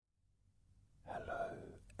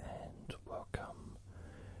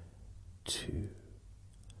to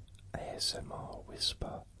ASMR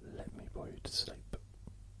Whisper, Let Me Bore You to Sleep.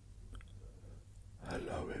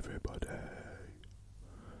 Hello everybody.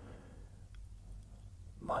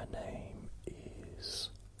 My name is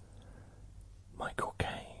Michael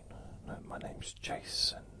Caine. No, my name's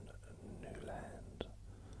Jason Newland.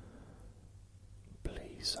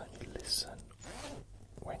 Please only listen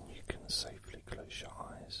when you can safely close your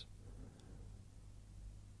eyes.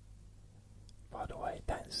 By the way,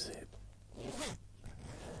 that zip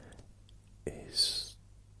is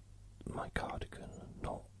my cardigan,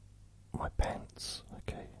 not my pants,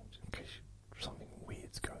 okay? In case something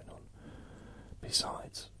weird's going on.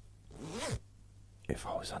 Besides, if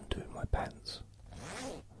I was undoing my pants,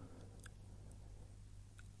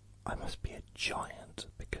 I must be a giant,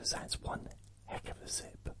 because that's one heck of a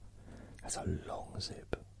zip. That's a long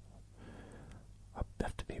zip. I'd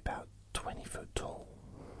have to be about 20 foot tall.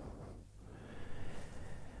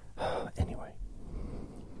 Anyway,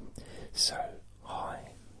 so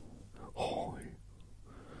hi.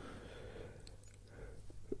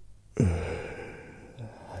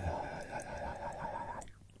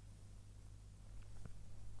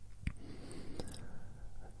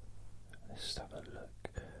 Let's have a look.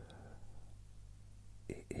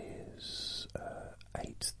 It is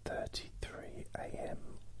 8:33 a.m.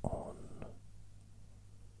 on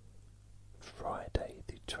Friday,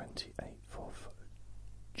 the 28th of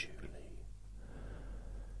July.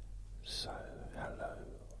 So, hello,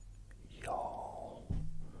 y'all.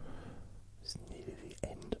 It's nearly the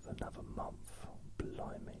end of another month.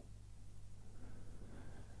 Blimey.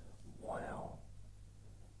 Wow.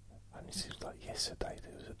 And it seems like yesterday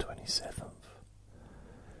there was the 27th.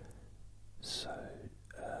 So,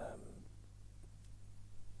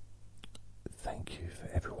 thank you for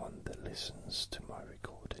everyone that listens to my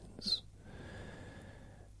recordings.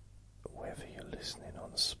 Whether you're listening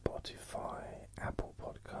on Spotify, Apple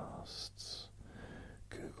Podcasts,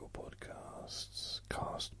 Google Podcasts,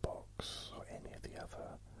 Castbox, or any of the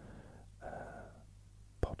other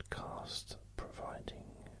podcast providing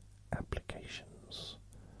applications,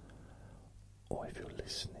 or if you're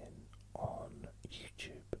listening on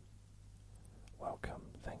YouTube, welcome,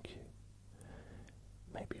 thank you.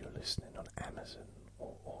 Maybe you're listening on Amazon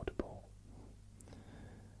or Audible.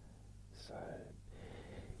 So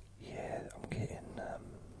yeah, I'm getting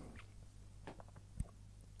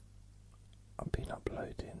I've been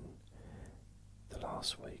uploading. The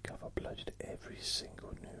last week I've uploaded every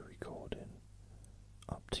single new recording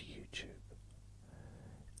up to YouTube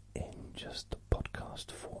in just the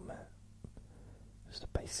podcast format. It's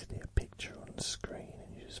basically a picture on the screen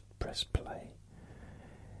and you just press play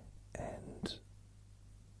and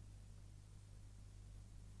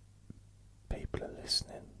people are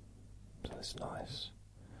listening, so it's nice.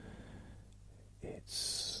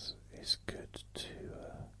 It's good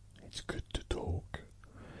to talk.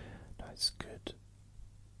 No, it's good.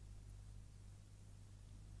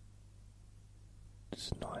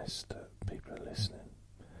 It's nice that people are listening.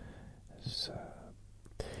 It's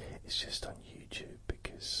just on YouTube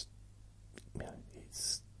because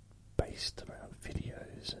it's based around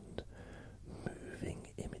videos and moving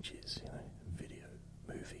images. Video,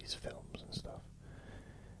 movies, films, and stuff.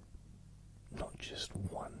 Not just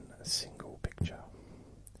one single picture.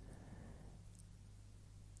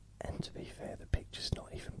 And to be fair, the picture's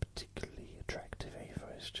not even particularly attractive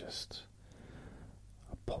either. It's just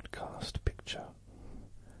a podcast picture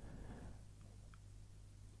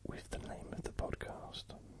with the name of the podcast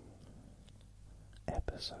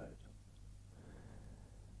episode.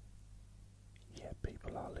 Yeah,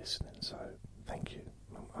 people are listening, so thank you.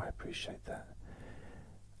 I appreciate that.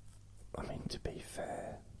 I mean, to be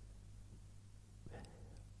fair,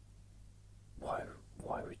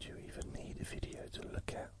 why would you even need a video to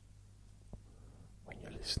look at when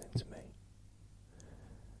you're listening to me?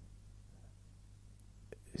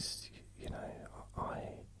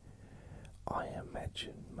 I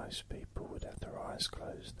imagine most people would have their eyes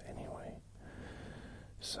closed anyway,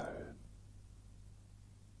 so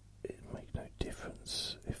it'd make no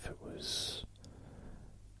difference if it was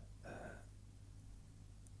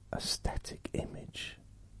a static image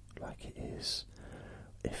like it is,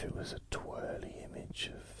 if it was a twirly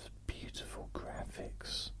image of beautiful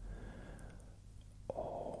graphics,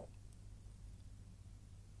 or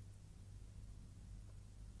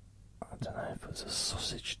I don't know, if it was a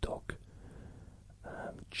sausage dog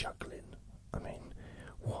juggling. I mean,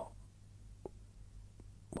 what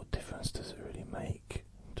difference does it really make,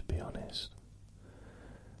 to be honest?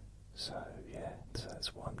 So yeah, so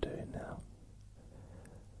that's what I'm doing now.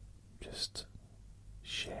 Just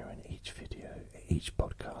sharing each video, each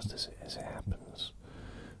podcast as it happens,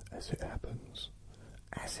 as it happens,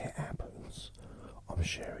 I'm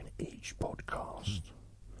sharing each podcast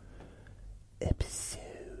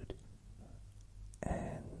episode,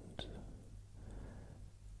 and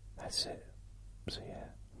that's it. So yeah,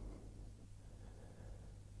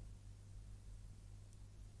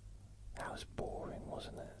 that was boring,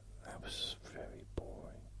 wasn't it? That was very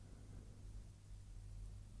boring.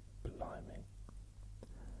 Blimey.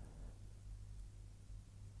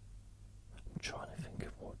 I'm trying to think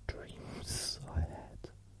of what dreams I had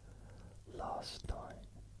last night.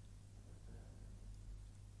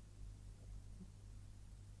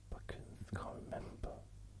 Can't remember.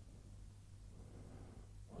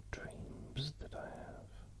 What dreams did I have?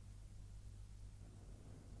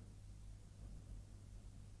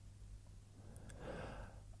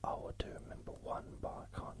 Oh, I do remember one, but I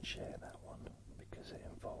can't share that one because it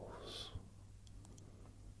involves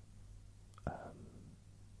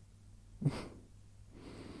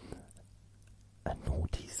a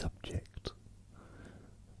naughty subject.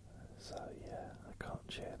 So yeah, I can't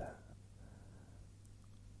share that.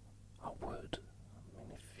 I would, I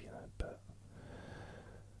mean, if you know, but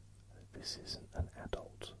this isn't an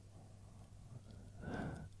adult.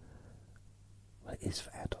 Well, it is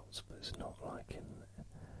for adults, but it's not like an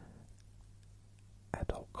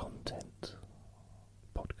adult content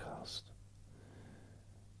podcast.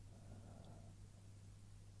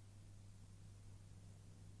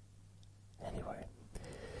 Anyway,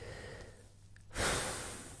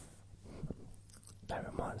 that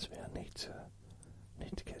reminds me, I need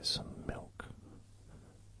to get some milk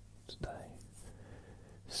today.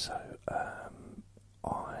 So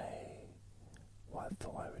what I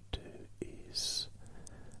thought I would do is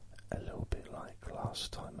a little bit like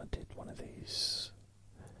last time I did one of these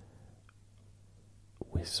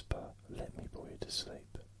whisper, let me bore you to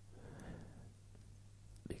sleep,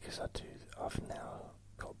 because I've now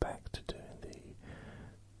got back to doing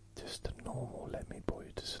just the normal let me bore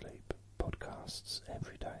you to sleep podcasts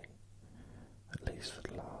every day, at least for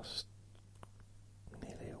the last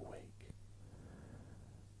nearly a week,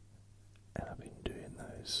 and I've been doing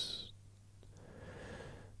those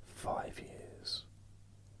 5 years,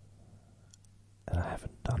 and I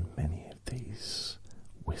haven't done many of these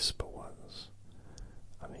whisper ones.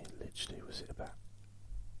 I mean, literally, was it about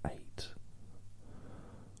 8,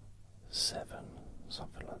 7,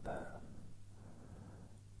 something like that?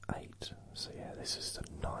 8. So yeah, this is the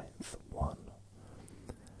 9th one.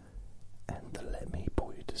 And the let me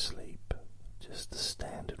bore you to sleep, just the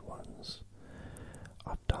standard ones,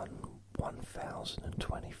 I've done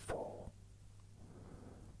 1024.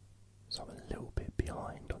 So I'm a little bit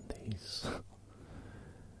behind on these.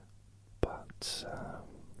 But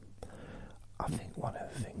I think one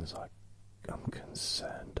of the things I'm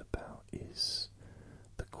concerned about is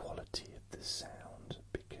the quality of the sound,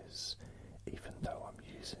 because even though I'm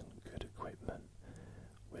using good equipment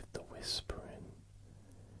with the whispering,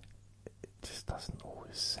 it just doesn't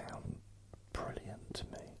always sound brilliant to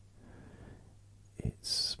me.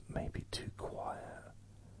 It's maybe too quiet,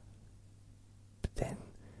 but then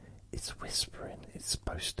it's whispering, it's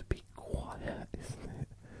supposed to be quiet, isn't it?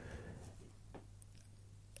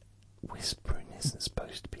 Whispering isn't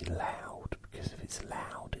supposed to be loud, because if it's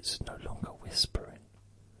loud, it's no longer whispering.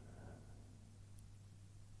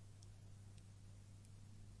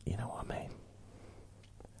 You know what I mean?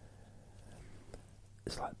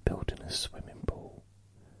 It's like building a swimming pool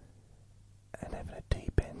and having a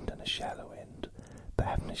deep end and a shallow end, but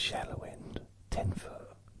having a shallow end 10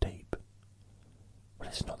 foot deep. Well,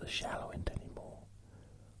 it's not the shallow end anymore.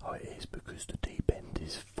 Oh, it is, because the deep end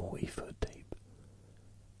is 40 foot deep.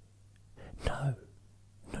 No.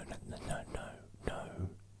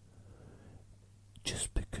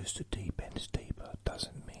 Just because the deep end is deeper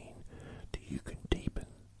doesn't mean that you can deepen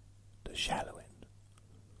the shallow end.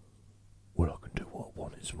 Well, I can do what I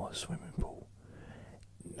want, it's my swimming pool.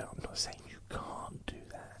 No, I'm not saying you can't do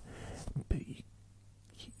that, but you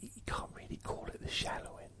can't really call it the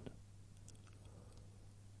shallow end.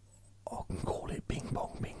 I can call it bing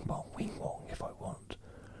bong, wing wong if I want.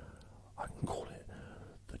 I can call it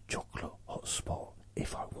the chocolate hot spot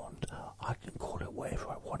if I want. I can call it whatever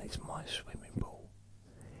I want, it's my swimming pool.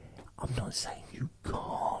 I'm not saying you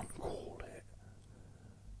can't call it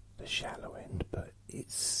the shallow end, but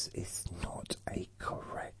it's not a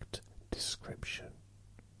correct description.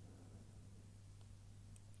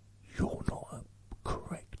 You're not a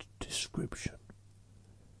correct description.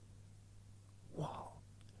 Wow.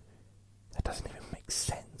 That doesn't even make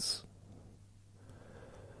sense.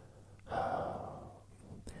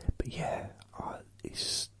 But yeah,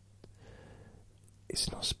 it's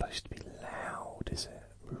not supposed to be loud, is it?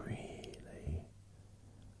 Really?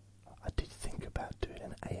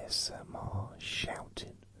 ASMR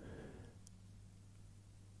shouting.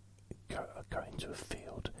 Go into a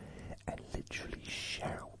field and literally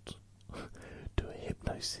shout. Do a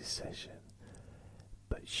hypnosis session,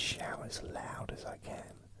 but shout as loud as I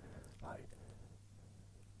can. Like,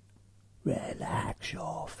 relax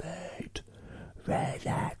your feet,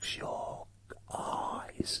 relax your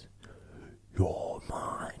eyes, your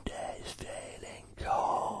mind is feeling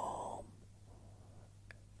calm.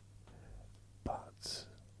 But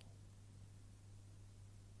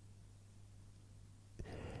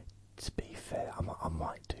to be fair, I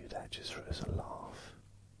might do that just as a laugh.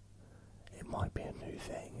 It might be a new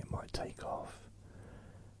thing, it might take off.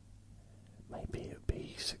 Maybe it'll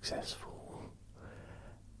be successful.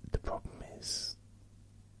 The problem is,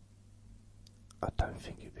 I don't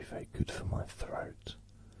think it'd be very good for my throat.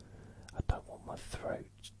 I don't want my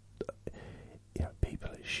throat. People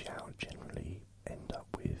that shout generally end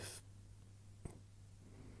up with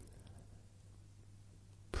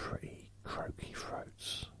pretty croaky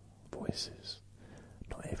throats, voices.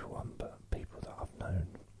 Not everyone, but people that I've known.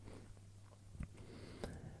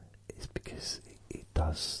 It's because it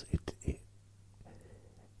doesn't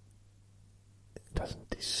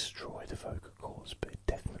destroy the vocal cords, but it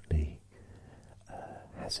definitely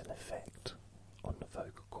has an effect on the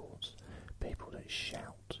vocal cords. People that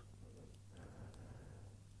shout,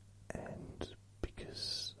 and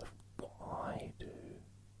because of what I do,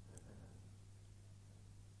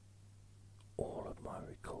 all of my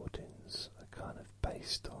recordings are kind of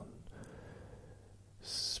based on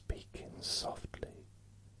speaking softly.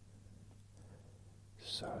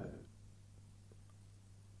 So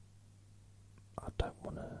I don't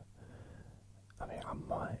want to. I mean,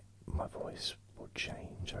 my voice will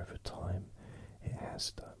change over time. It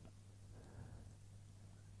has done.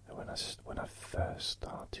 And when I first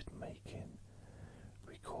started making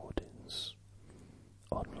recordings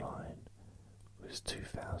online, it was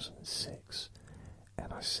 2006,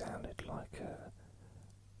 and I sounded like a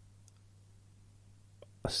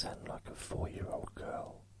 4-year-old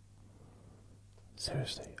girl.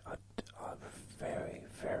 Seriously, I have a very,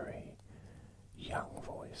 very young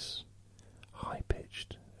voice, high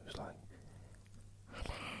pitched. It was like,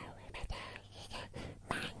 hello,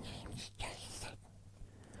 my name's Jason.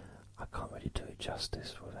 I can't really do it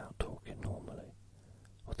justice without talking normally.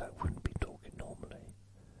 Well, that wouldn't be talking normally,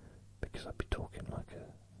 because I'd be talking like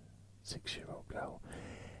a 6-year-old girl.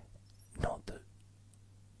 Not that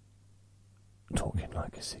talking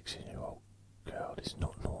like a 6-year-old girl is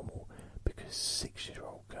not normal, because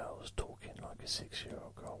 6-year-old girls talking like a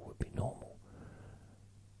 6-year-old girl would be normal.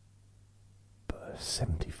 But a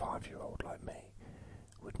 75-year-old like me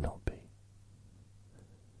would not be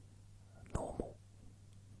normal.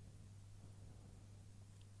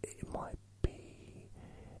 It might be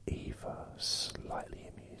either slightly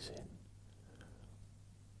amusing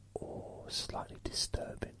or slightly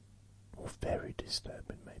disturbing, or very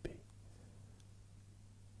disturbing maybe.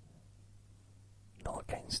 Not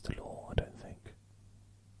against the law, I don't think.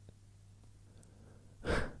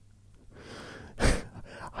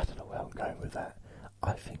 I don't know where I'm going with that.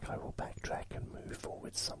 I think I will backtrack and move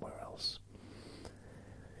forward somewhere else.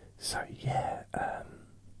 So yeah, I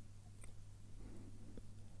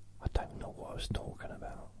don't know what I was talking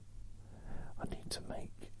about. I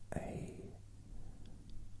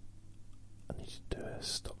need to do a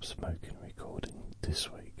stop smoking recording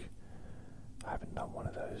this week. I haven't done one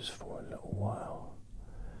of those for a little while.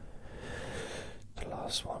 The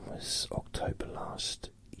last one was October last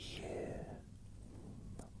year,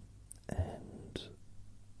 and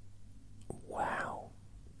wow,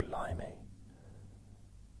 blimey.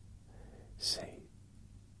 See,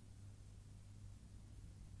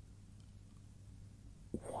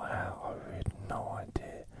 wow, I had no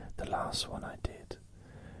idea. The last one I did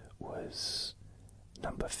was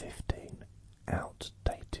number 15,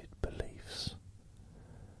 Outdated Beliefs.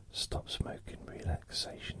 Stop Smoking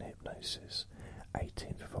Relaxation Hypnosis,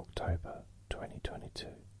 18th of October 2022.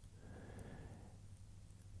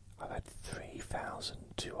 I've had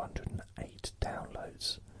 3,208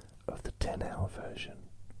 downloads of the 10-hour version,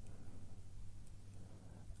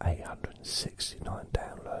 869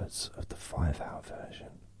 downloads of the 5-hour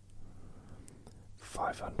version,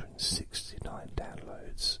 569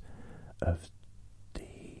 downloads of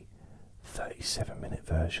the 37-minute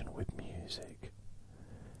version with music,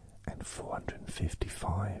 and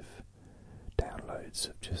 455 downloads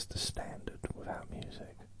of just the standard without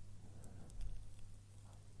music.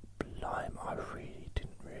 Blimey, I really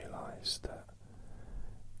didn't realise that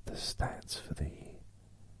the stats for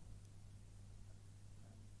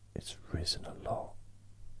it's risen a lot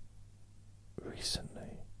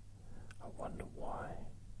recently. I wonder why.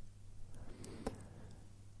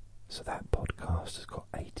 So that podcast has got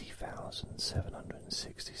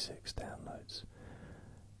 80,766 downloads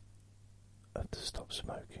of the Stop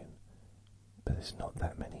Smoking, but there's not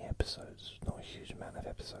that many episodes, not a huge amount of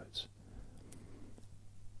episodes.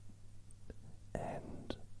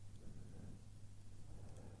 And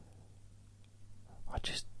I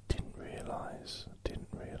just didn't realise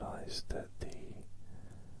that the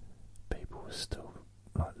people were still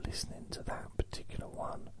like listening to that particular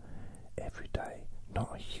one every day.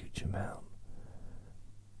 Not a huge amount,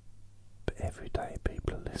 but every day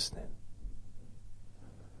people are listening.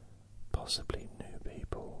 Possibly new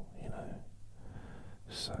people, you know.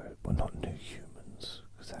 So, well, not new humans,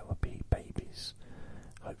 because that would be babies.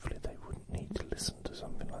 Hopefully they wouldn't need to listen to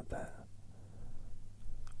something like that.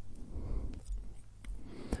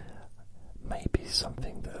 Maybe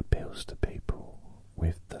something that appeals to people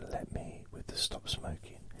with the Stop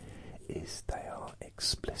Smoking is they are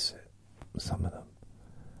explicit, some of them.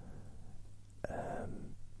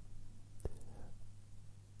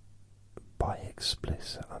 By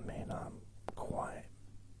explicit I mean I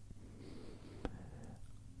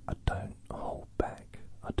don't hold back.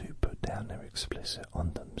 I do put down their explicit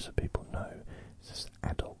on them so people know it's just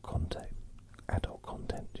adult content,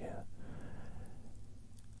 yeah.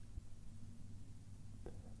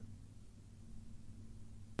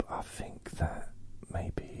 But I think that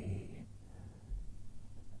maybe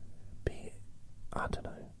I don't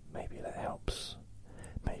know, maybe that helps,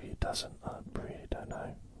 maybe it doesn't, I really don't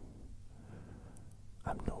know.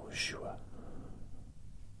 I'm not sure.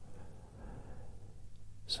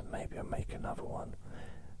 So maybe I'll make another one.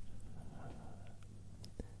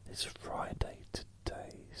 It's Friday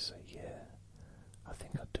today, so yeah, I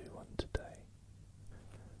think I'll do one today.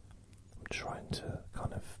 I'm trying to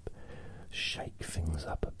kind of shake things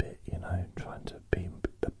up a bit, you know, trying to be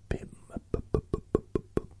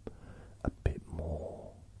a bit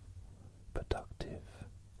more productive,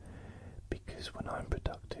 because when I'm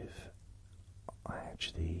productive I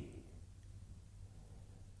actually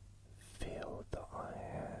feel that I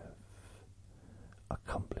have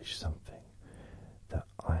accomplished something, that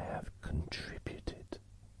I have contributed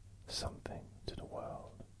something to the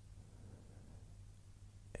world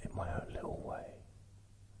in my own little way.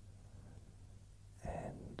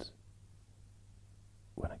 And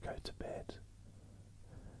when I go to bed,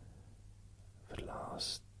 for the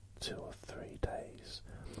last 2 or 3 days,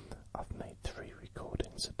 I've made 3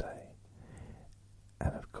 recordings a day,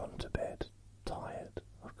 and I've gone to bed tired.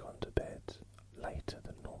 I've gone to bed later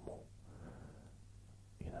than normal.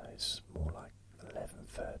 You know, it's more like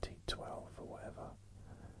 11:30, 12 or whatever.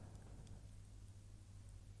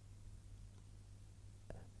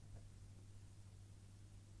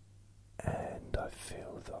 And I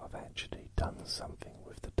feel that I've actually done something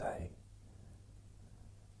with the day.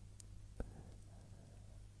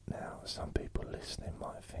 Now, some people listening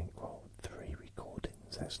might think, well, 3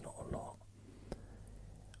 recordings, that's not a lot.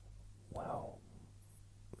 Well,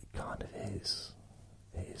 it kind of is.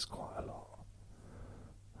 It is quite a lot.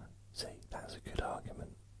 See, that's a good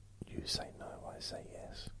argument. You say no, I say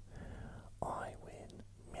yes. I win,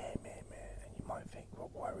 meh, meh, meh. And you might think, well,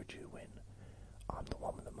 why would you win? I'm the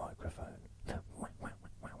one with the microphone.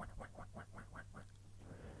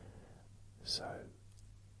 So,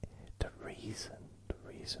 the reason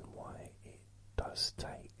why it does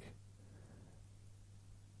take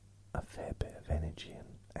a fair bit of energy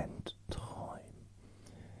and time,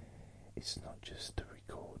 it's not just the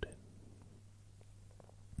recording,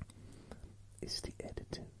 it's the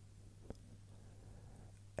editing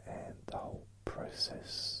and the whole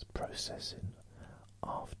processing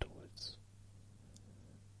afterwards,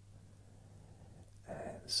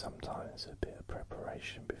 and sometimes a bit of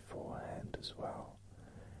preparation beforehand as well.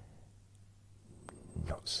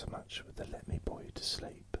 Not so much with the Let Me Bore You to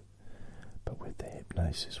Sleep, but with the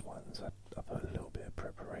hypnosis ones, I put a little bit of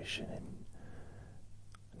preparation in.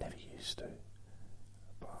 I never used to,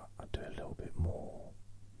 but I do a little bit more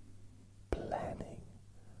planning,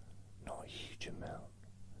 not a huge amount.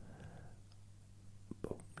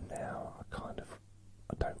 But now I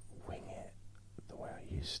don't wing it the way I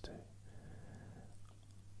used to.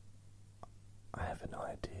 I have an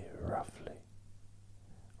idea roughly.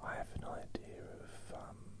 I have an idea of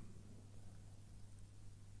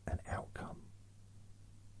an outcome.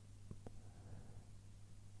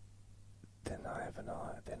 Then I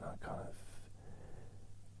kind of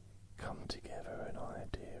come together an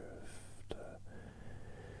idea of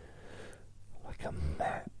like a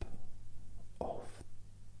map of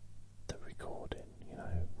the recording, you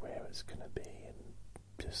know, where it's going to be, and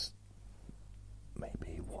just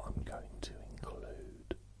maybe what I'm going to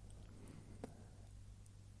include.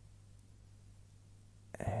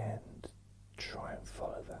 And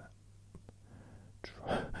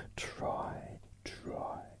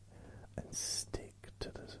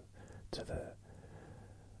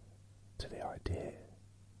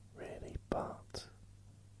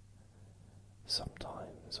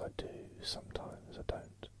Sometimes I do, sometimes I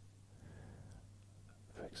don't.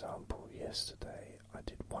 For example, yesterday I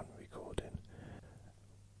did one recording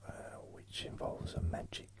which involves a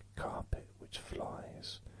magic carpet which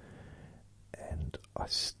flies, and I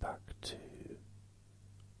stuck to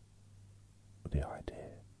the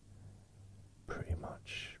idea pretty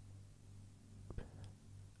much.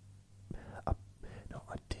 No,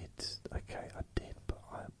 I did. Okay, I did, but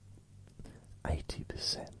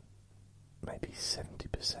 80%, maybe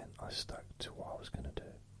 70%, I stuck to what I was going to do.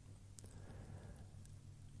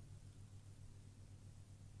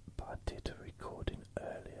 But I did a recording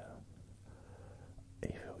earlier,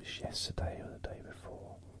 either it was yesterday or the day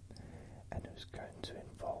before, and it was going to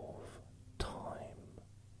involve time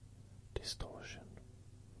distortion.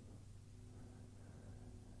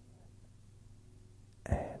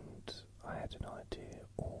 And I had an idea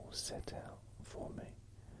all set out for me,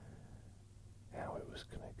 how it was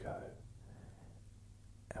going to go.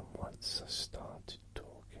 And once I started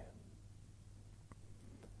talking,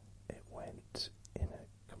 it went in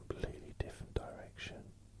a completely different direction.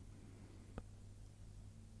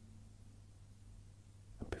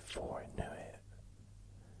 And before I knew it,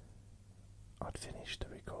 I'd finished the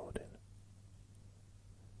recording.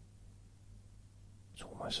 It's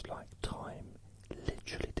almost like time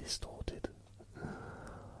literally distorted.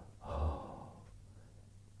 Oh.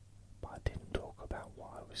 But I didn't talk about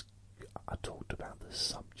I talked about the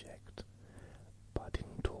subject, but I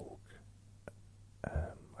didn't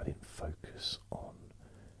I didn't focus on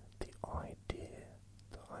the idea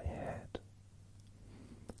that I had.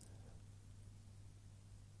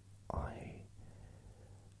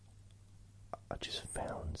 I just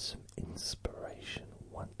found some inspiration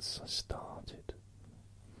once I started,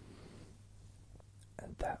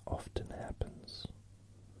 and that often happens.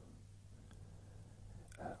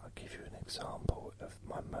 I'll give you an example of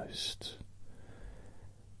my most,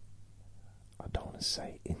 I don't want to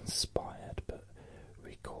say inspired, but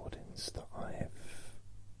recordings that I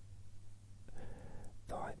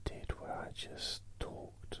did where I just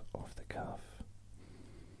talked off the cuff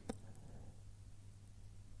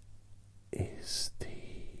is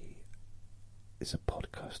a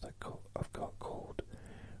podcast I've got called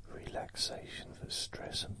Relaxation for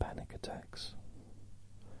Stress and Panic Attacks.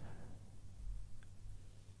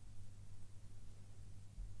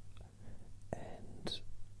 And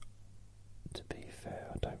to be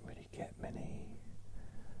fair, I don't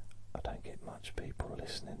get much people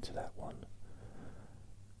listening to that one.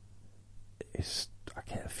 I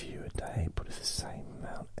get a few a day, but it's the same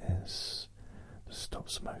amount as the Stop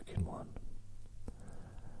Smoking one.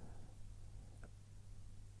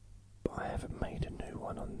 But I haven't made a new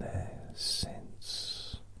one on there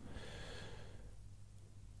since,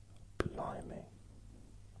 blimey,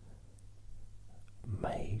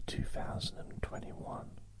 May 2021.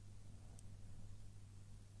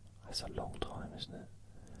 That's a long time, isn't it?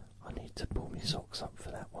 I need to pull my socks up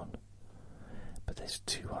for that one. But there's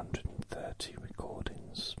 230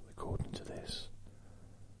 recordings according to this.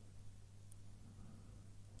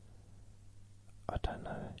 I don't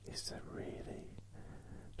know, is there really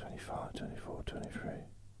 25, 24, 23?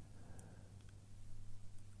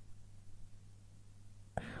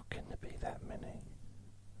 How can there be that many?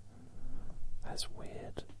 That's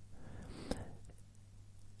weird.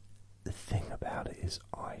 The thing about it is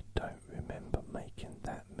I don't remember making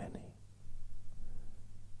that many.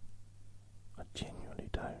 I genuinely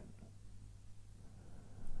don't.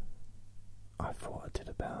 I thought I did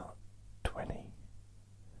about 20,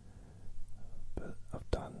 but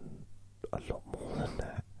I've done a lot more than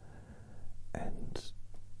that, and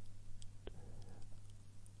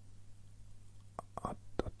I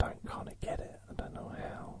don't kind of get it. I don't know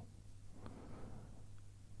how.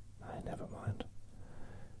 No, never mind.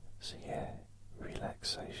 So yeah,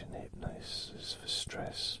 relaxation hypnosis for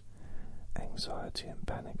stress, anxiety and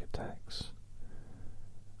panic attacks,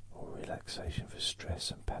 or relaxation for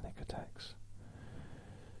stress and panic attacks.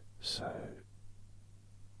 So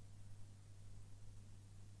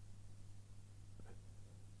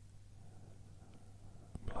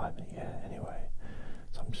blimey, yeah, anyway,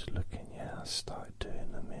 so I'm just looking, I started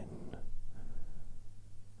doing them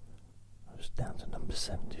I was down to number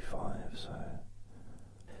 75, so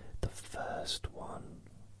the first one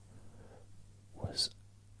was,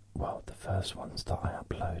 well, the first ones that I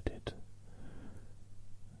uploaded.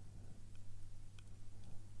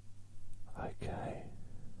 Okay.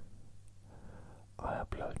 I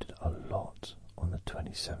uploaded a lot on the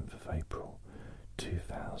 27th of April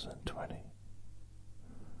 2020.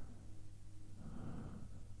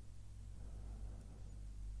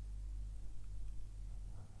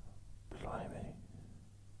 Blimey.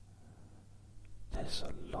 There's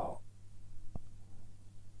a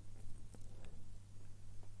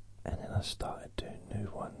I started doing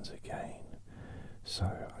new ones again. So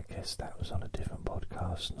I guess that was on a different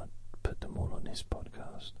podcast, and I put them all on this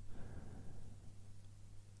podcast.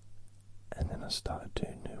 And then I started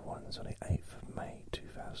doing new ones on the 8th of May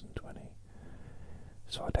 2020.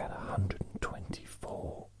 So I'd had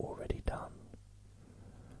 124 already done.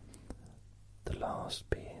 The last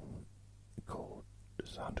being called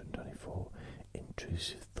 124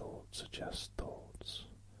 Intrusive Thoughts Are Just Thoughts,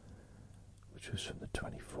 which was from the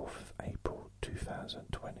 24th of April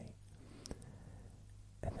 2020.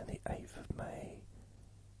 And then the 8th of May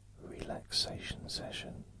Relaxation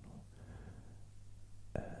Session,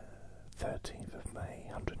 13th of May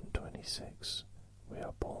 126 We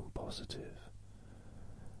Are Born Positive,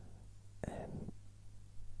 and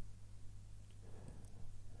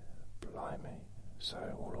blimey, so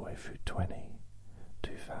all the way through 2020.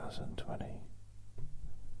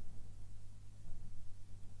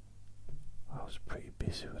 I was pretty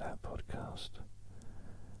busy with that podcast,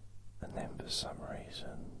 and then for some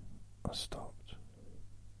reason I stopped.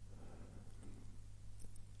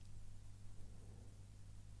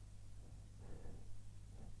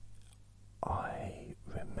 I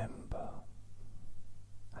remember,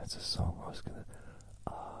 that's a song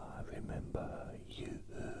I remember you.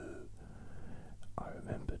 I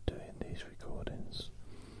remember doing these recordings,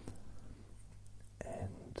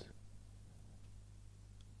 and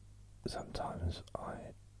sometimes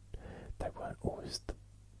they weren't always the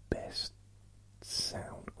best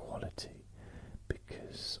sound quality,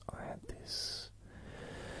 because I had this,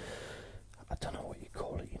 I don't know what you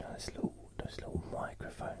call it, those little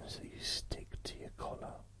microphones that you stick to your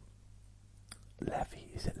collar. Lavia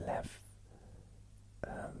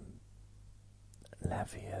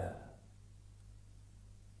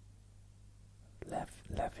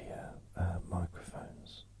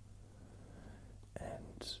microphones,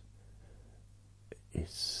 and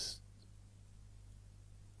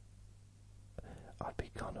I'd be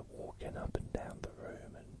kind of walking up and down the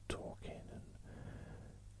room and talking and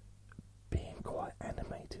being quite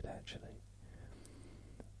animated, actually.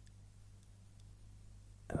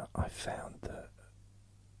 And I found that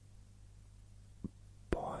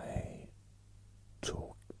by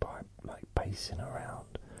pacing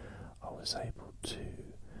around, I was able to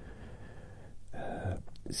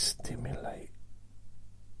stimulate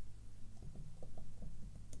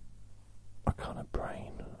my kind of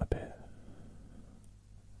brain a bit,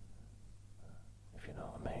 if you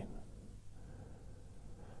know what I mean.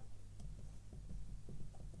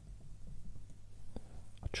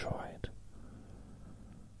 I tried.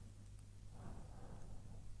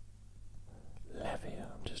 Lavia,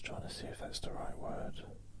 I'm just trying to see if that's the right word.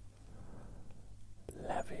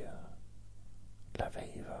 Lavia.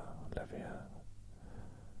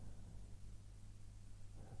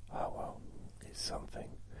 Oh well, it's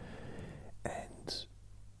something. And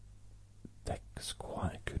that's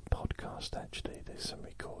quite a good podcast, actually. There's some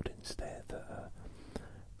recordings there that are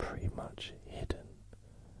pretty much hidden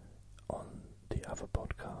on the other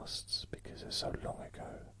podcasts because they're so long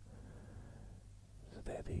ago. So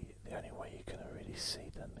they're the only way you're going to really see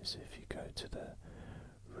them is if you go to the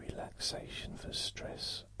relaxation for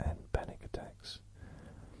stress and panic attacks.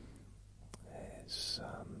 There's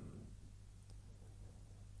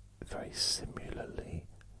very similarly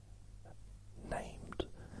named.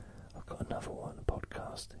 I've got another one, a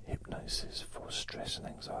podcast, Hypnosis for Stress and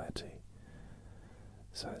Anxiety.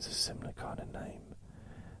 So it's a similar kind of name,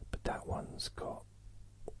 but that one's got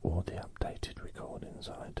all the updated recordings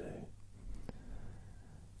I do.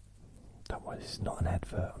 Don't worry, this is not an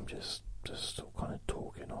advert, I'm just kind of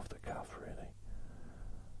talking off the cuff, really.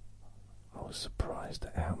 I was surprised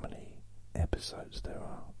at how many episodes there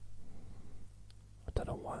are. I don't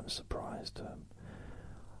know why I'm surprised.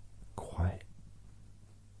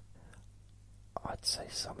 I'd say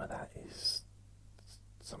some of those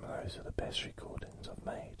are the best recordings I've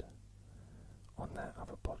made on that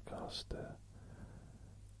other podcast.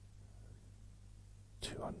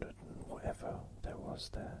 200 and whatever there was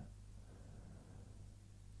there.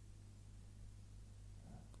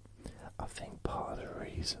 I think part of the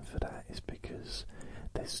reason for that is because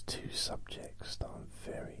there's two subjects that I'm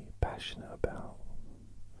very passionate about.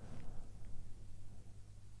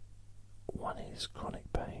 One is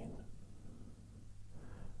chronic pain,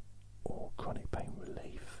 or chronic pain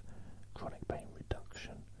relief, chronic pain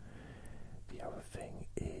reduction. The other thing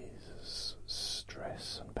is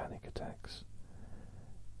stress and panic attacks,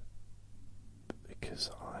 because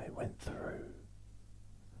I went through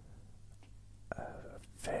a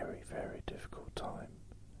very, very difficult time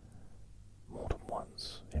more than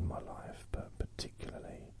once in my life, but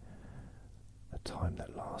particularly a time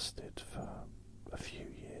that lasted for a few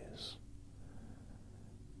years.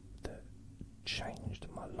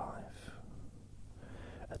 changed my life.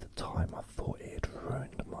 At the time I thought it had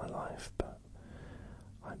ruined my life, but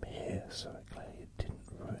I'm here, so clearly it didn't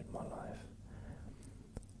ruin my life.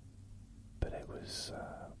 But it was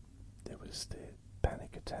the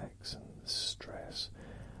panic attacks and the stress.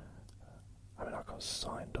 I mean, I got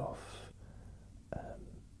signed off.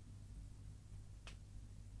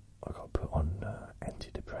 I got put on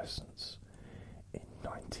antidepressants in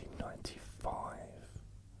 1995,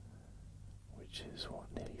 which is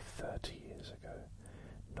nearly 30 years ago.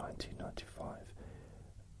 1995,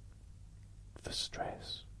 for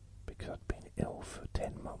stress, because I'd been ill for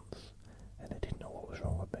 10 months and they didn't know what was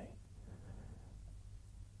wrong with me.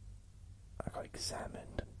 I got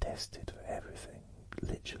examined and tested for everything,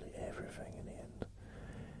 literally everything in the end,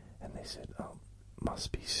 and they said, "Oh,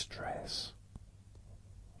 must be stress."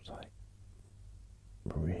 I was like,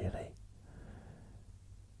 really?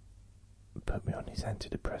 Put me on these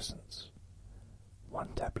antidepressants,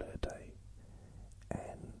 1 tablet a day,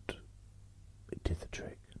 and it did the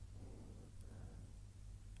trick.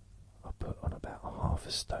 I put on about half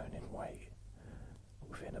a stone in weight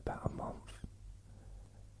within about a month.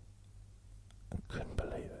 I couldn't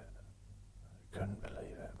believe it. Couldn't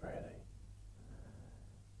believe it, really.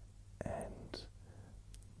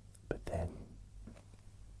 But then,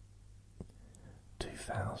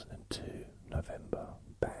 2002, November,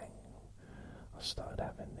 bang, I started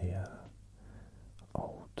having the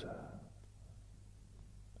old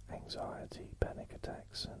anxiety, panic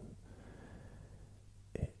attacks, and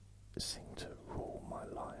it seemed to rule my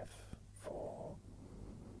life for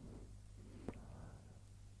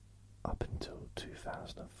up until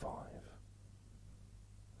 2005.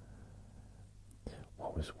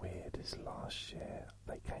 What was weird is last year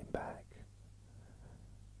they came back.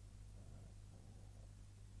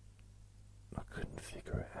 I couldn't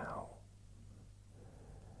figure it out.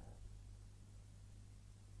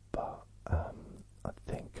 But I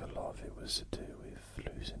think a lot of it was to do with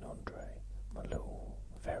losing Andre, my little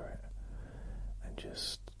ferret, and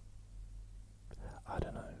just, I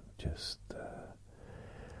don't know, just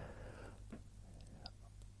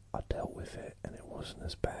I dealt with it and it wasn't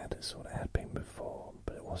as bad as what it had been before,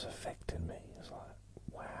 but it was affecting me. It's like,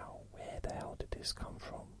 wow, where the hell did this come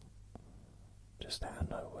from? Just out of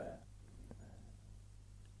nowhere.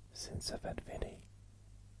 Since I've had Vinny,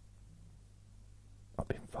 I've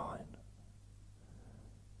been fine.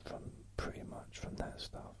 Pretty much from that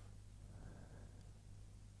stuff.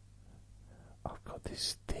 I've got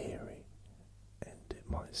this theory, and it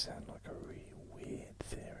might sound like a really weird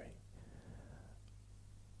theory.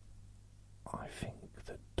 I think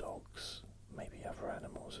that dogs, maybe other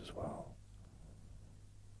animals as well,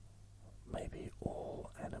 maybe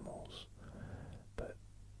all animals, but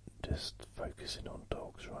just focusing on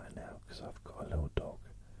dogs right now because I've got a little dog.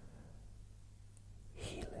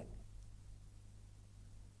 Healing.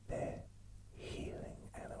 They're healing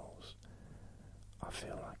animals. I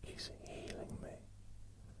feel like he's healing me,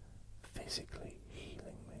 physically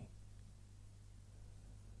healing me.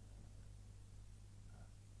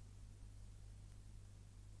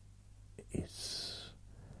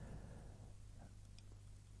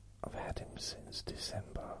 I've had him since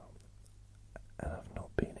December and I've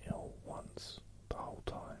not been ill once the whole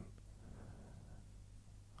time.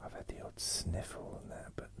 I've had the odd sniffle and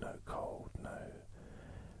that, but no cold, no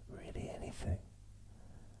really anything.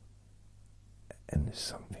 And there's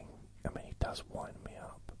something, I mean, he does wind me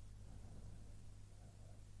up,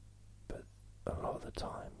 but a lot of the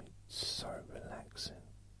time it's so relaxing.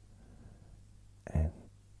 And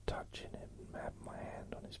touching him, having my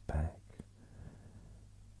hand on his back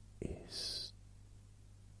is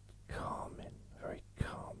calming, very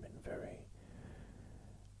calming, very,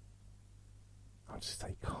 I'll just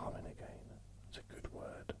say calming again, it's a good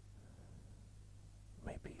word.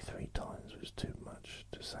 Maybe 3 times was too much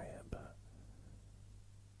to say it, but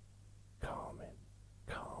calming.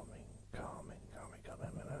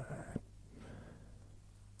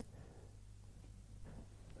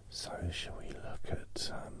 So shall we look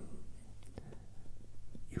at,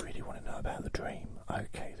 you really want to know about the dream?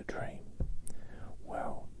 Okay, the dream.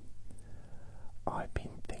 Well, I've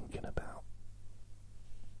been thinking about,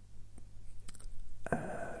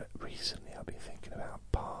 recently I've been thinking about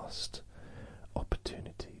past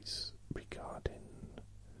opportunities regarding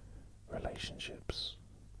relationships.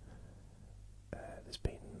 There's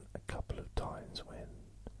been a couple of times when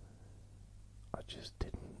I just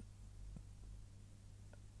didn't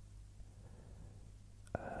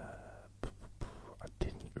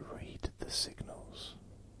read the signals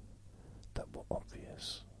that were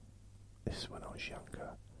obvious. This is when I was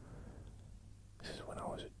younger. This is when I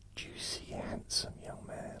was a juicy, handsome young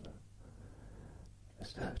man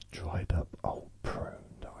dried up old prune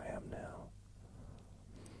I am now.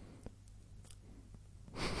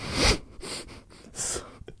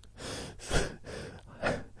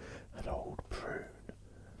 An old prune.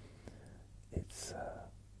 It's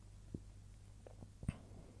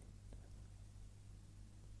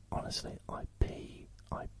honestly, I pee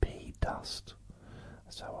dust.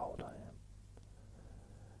 That's how old I am.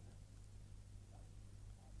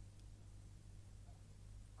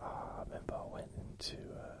 I remember I went into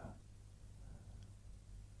a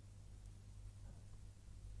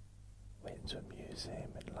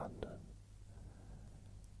museum in London.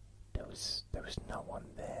 There was no one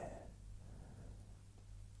there,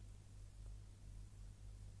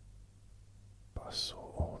 but I saw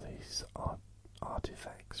all these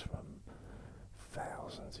artifacts from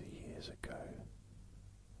thousands of years ago.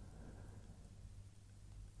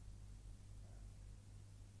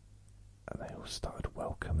 And they all started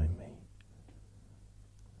welcoming me.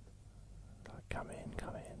 Like, come in,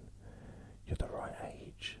 you're the right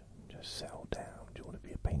age, just settle down. Do you want to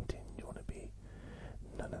be a painting? Do you want to be...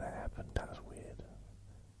 None of that happened. That was weird.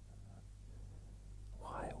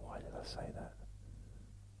 Why did I say that?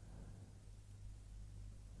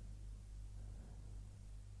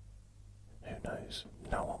 Who knows?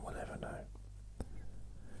 No one will ever know.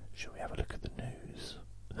 Shall we have a look at the news?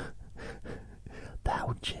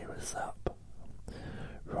 That'll cheer us up.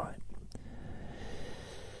 Right.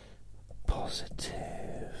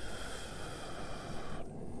 Positive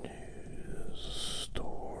news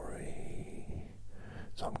story.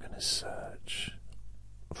 So I'm going to search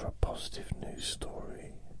for a positive news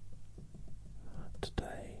story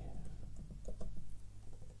today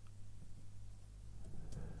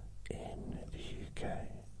in the UK.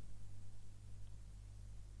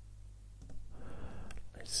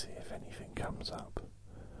 Let's see if anything comes up.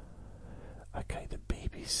 Okay, the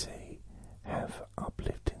BBC have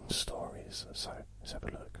uplifting stories, so let's have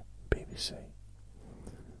a look. BBC.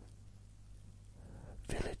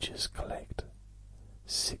 Villagers collect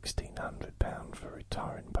 £1,600 for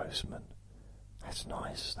retiring postman. That's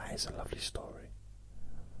nice. That is a lovely story.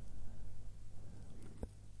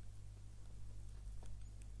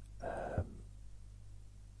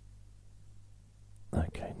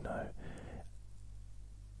 Okay, no.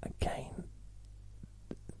 Again,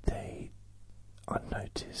 I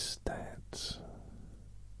noticed that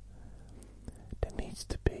there needs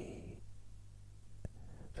to be,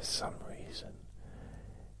 for some reason,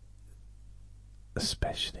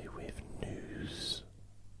 especially with news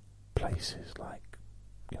places like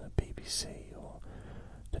BBC or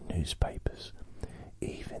the newspapers,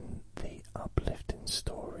 even the uplifting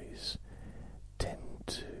stories tend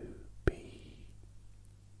to be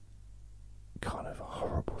kind of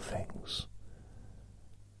horrible things,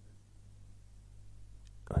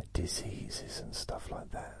 like diseases and stuff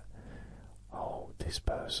like that. Oh, this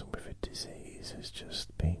person with a disease has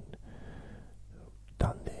just been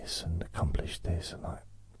done this and accomplished this, and like,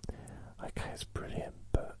 okay, it's brilliant,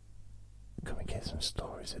 but can we get some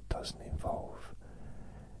stories that doesn't involve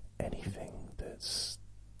anything that's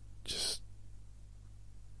just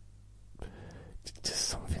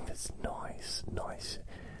something that's nice.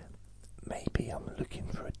 Maybe I'm looking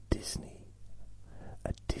for a Disney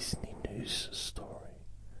news story.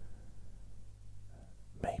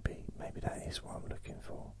 Maybe that is what I'm looking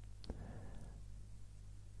for.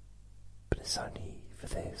 But it's only for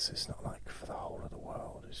this, it's not like for the whole of the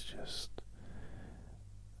world. It's just,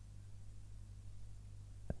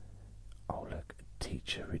 oh look, a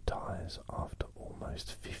teacher retires after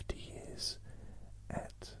almost 50 years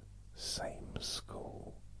at same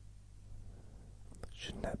school.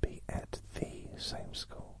 Shouldn't that be at the same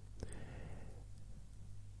school?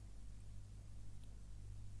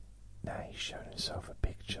 Now he's shown himself a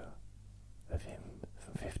picture of him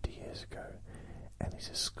from 50 years ago, and he's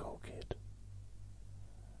a school kid.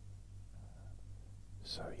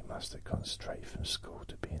 So he must have gone straight from school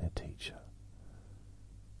to being a teacher.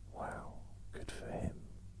 Wow, good for him.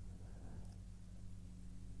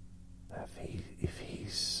 If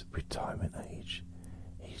he's retirement age,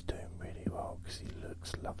 he's doing really well because he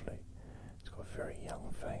looks lovely. He's got a very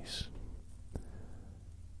young face.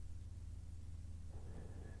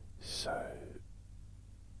 So,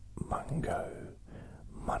 Munro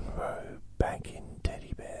bagging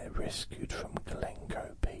teddy bear rescued from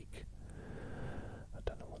Glencoe Peak. I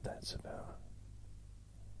don't know what that's about.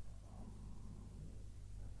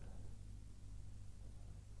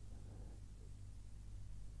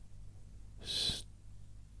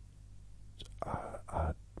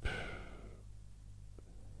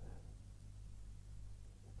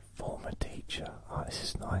 Former teacher. Oh, this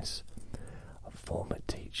is nice. A former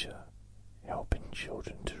teacher helping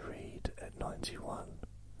children to read.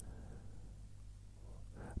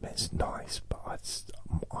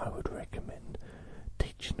 I would recommend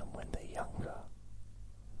teaching them when they're younger.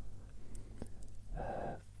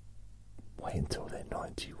 Wait until they're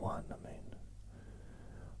 91. I mean,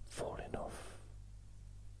 falling off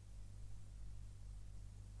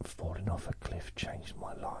a cliff changed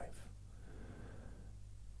my life.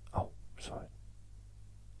 Oh, sorry.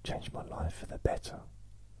 Changed my life for the better.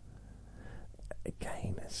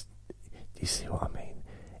 Again, do you see what I mean?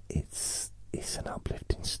 It's an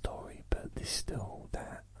uplifting story, but there's still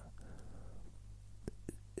that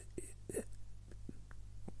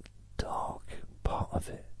dark part of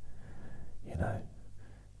it. You know,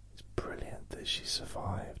 it's brilliant that she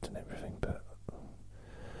survived and everything, but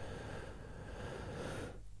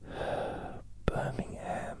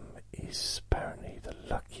Birmingham is apparently the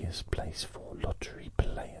luckiest place for lottery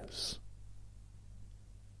players.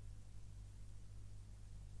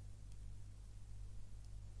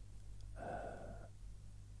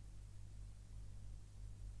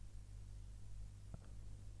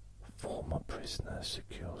 Former prisoner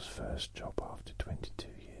secures first job after 22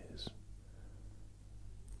 years.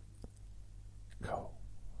 Cool.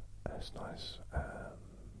 That's nice.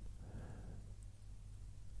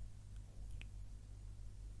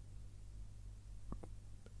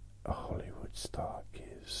 A Hollywood star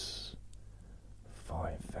gives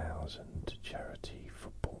 5,000 to charity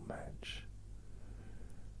football match.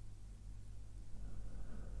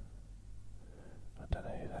 I don't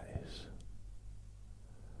know who that is.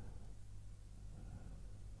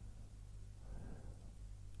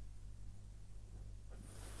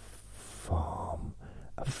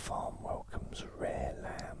 A farm welcomes rare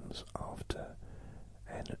lambs after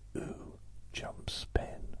an ooh jumps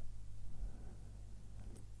pen.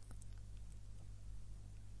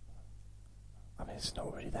 I mean, it's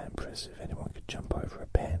not really that impressive. Anyone could jump over a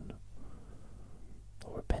pen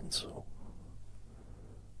or a pencil,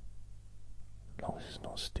 as long as it's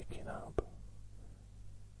not sticking up.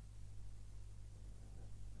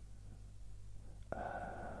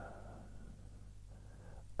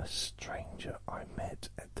 A stranger I met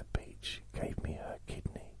at the beach gave me her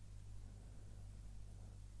kidney.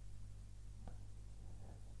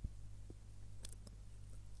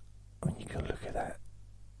 I mean, you can look at that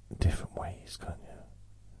different ways, can't you?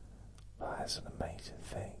 Well, that's an amazing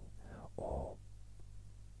thing. Or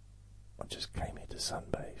I just came here to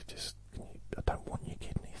sunbathe. I don't want your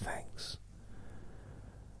kidney, thanks.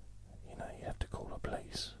 You know, you have to call the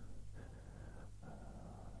police.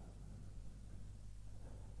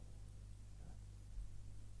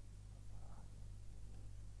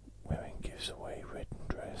 Women gives away wedding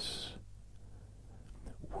dress.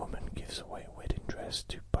 Woman gives away wedding dress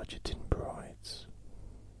to budgeting brides.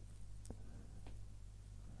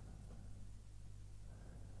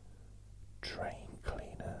 Train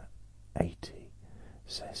cleaner 80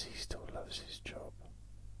 says he still loves his job.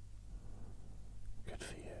 Good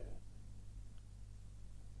for you.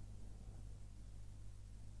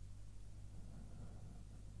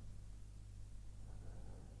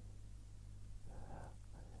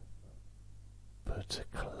 Put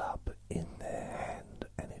a club in their hand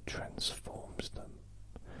and it transforms them.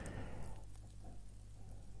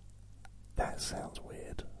 That sounds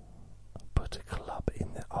weird. Put a club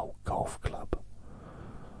in their golf club.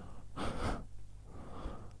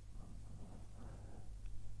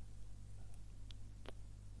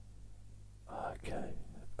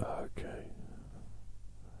 Okay.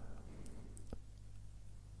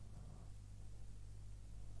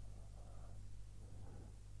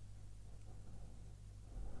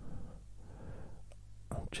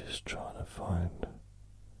 I'm just trying to find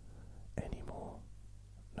any more.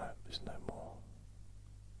 No, there's no more.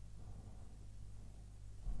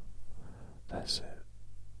 That's it.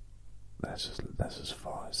 That's as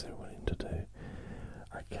far as they're willing to do.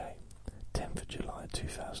 Okay, 10th of July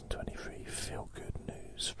 2023, feel good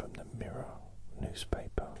news from the Mirror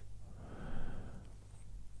newspaper.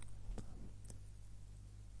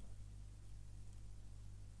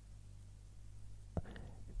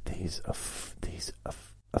 These are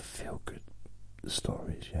feel good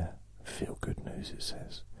stories, yeah. Feel good news, it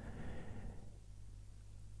says.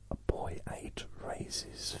 A boy 8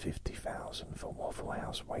 raises 50,000 for Waffle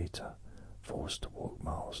House waiter forced to walk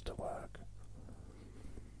miles to work.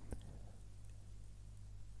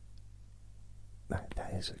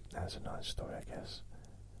 That's a nice story, I guess.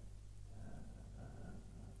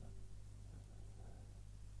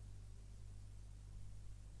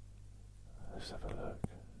 Let's have a look.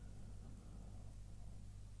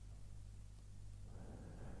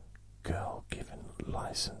 Girl given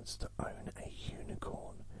license to own a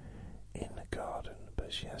unicorn in the garden,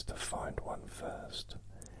 but she has to find one first.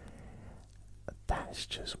 That's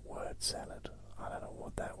just word salad. I don't know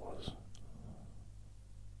what that was.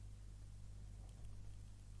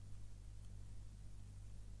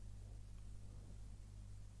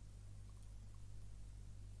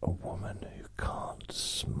 A woman who can't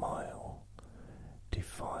smile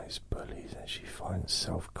defies bullies as she finds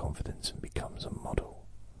self-confidence and becomes a model.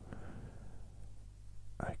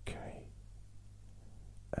 Okay.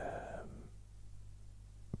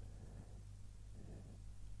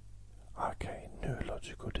 Okay,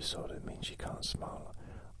 neurological disorder means you can't smile.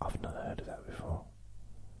 I've not heard of that before.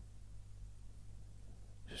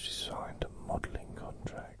 She signed a modelling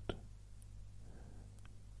contract.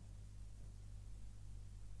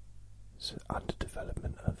 So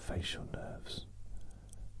underdevelopment of facial nerves.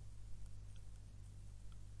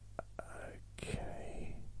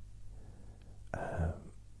 Okay.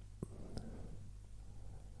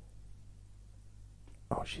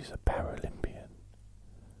 Oh, she's a Paralympian.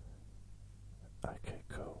 Okay,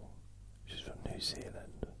 cool. She's from New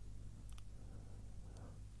Zealand.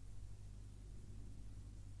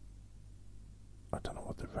 I don't know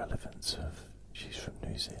what the relevance of she's from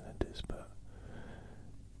New Zealand is, but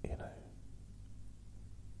you know,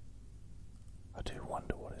 I do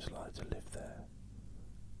wonder what it's like to live there.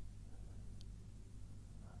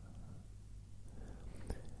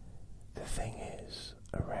 The thing is,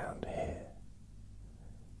 around here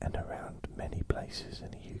and around many places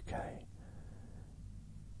in the UK,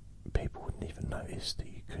 people wouldn't even notice that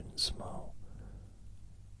you couldn't smile.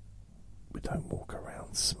 We don't walk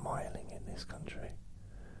around smiling in this country,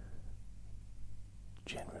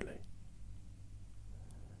 generally.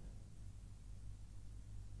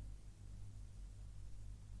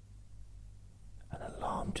 An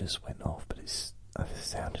alarm just went off, but it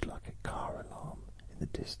sounded like a car alarm in the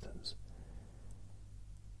distance.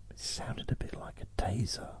 It sounded a bit like a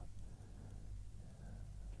taser.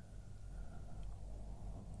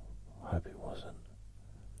 I hope it wasn't.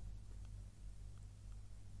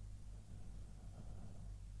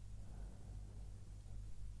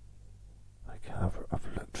 Okay, I've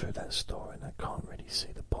looked through that story and I can't really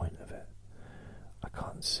see the point of it. I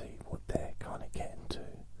can't see what they're kind of getting to.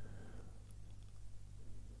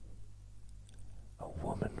 A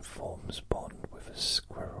woman forms bond with a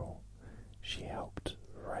squirrel she helped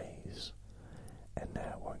raise and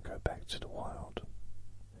now won't go back to the wild.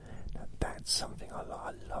 Now that's something I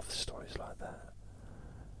love stories like that.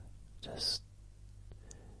 Just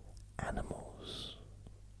animals.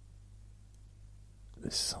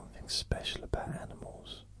 There's something special about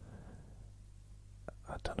animals.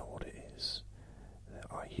 I don't know what it is.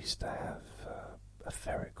 I used to have a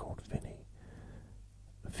ferret called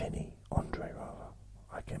Andre rather.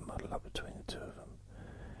 I get muddled up between the two of them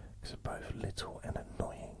because they're both little and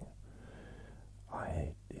annoying.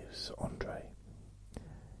 It was Andre,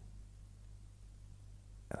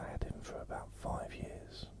 and I had him for about 5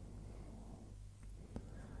 years.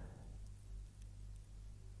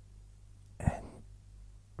 And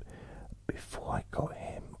before I got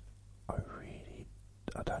him,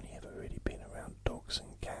 I'd only ever really been around dogs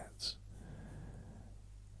and cats.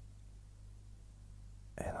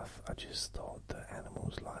 And I just thought that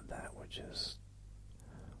animals like that were just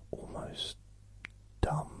almost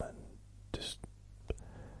dumb and just,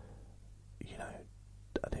 you know,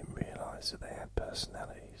 I didn't realise that they had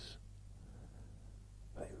personalities.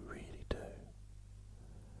 They really do.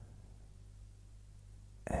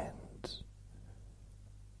 And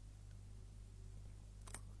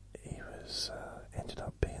he was ended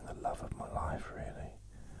up being the love of my life, really.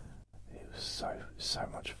 It was so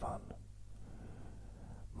much fun.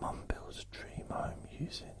 Mum builds dream home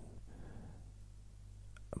using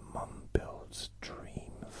Mum builds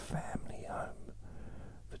dream family home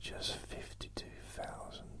for just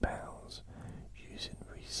 £52,000 using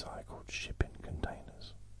recycled shipping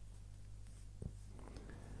containers.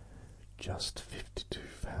 Just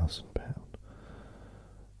 £52,000.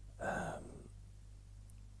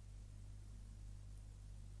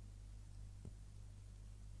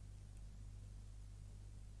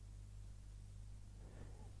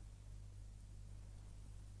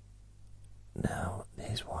 Now,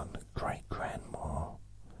 there's one great grandma.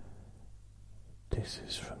 This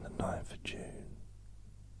is from the 9th of June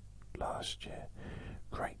last year.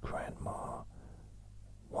 Great grandma,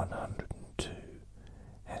 102,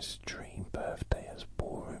 has dream birthday as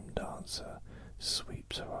ballroom dancer,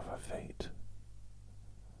 sweeps her off her feet.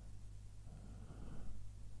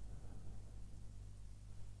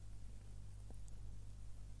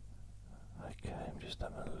 Okay, I'm just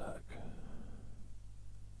having a look.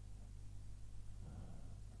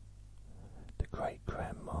 The great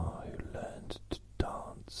grandma who learned to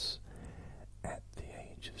dance at the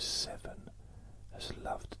age of 7 has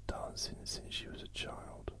loved dancing since she was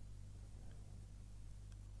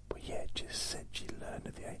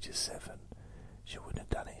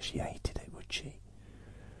energy,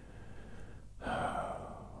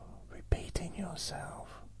 repeating yourself.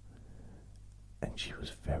 And she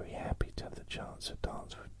was very happy to have the chance to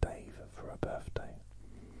dance with Dave for her birthday.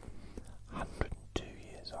 102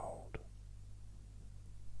 years old.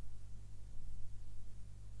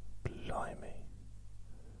 Blimey.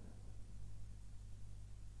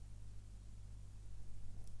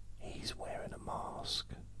 He's wearing a mask.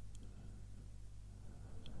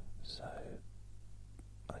 So,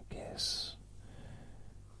 I guess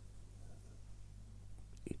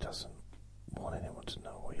he doesn't want anyone to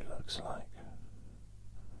know what he looks like.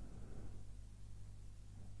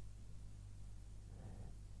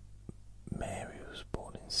 Mary was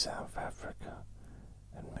born in South Africa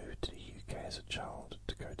and moved to the UK as a child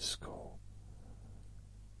to go to school.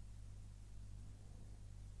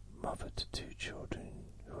 Mother to two children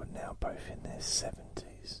who are now both in their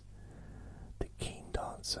 70s. The keen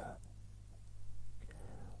dancer.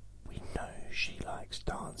 We know she likes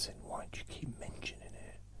dancing, why do you keep mentioning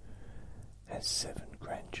it? Has 7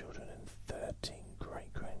 grandchildren and 13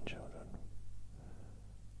 great-grandchildren.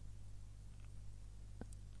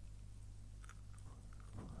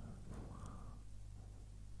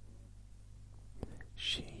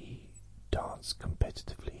 She danced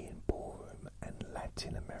competitively in ballroom and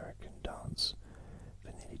Latin American dance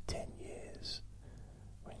for nearly 10 years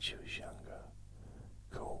when she was younger.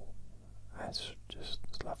 Cool. That's just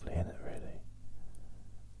lovely, isn't it, really?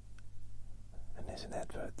 And there's an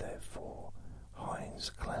advert there for Heinz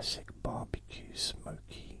Classic Barbecue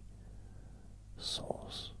Smoky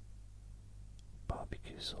Sauce.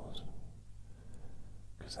 Barbecue sauce.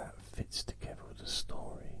 Because that fits together with the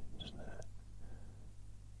story, doesn't it?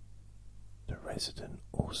 The resident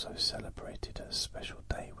also celebrated a special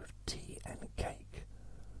day with tea and cake.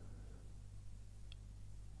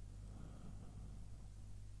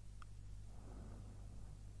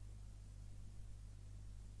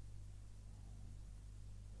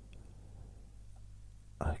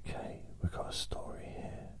 Okay, we've got a story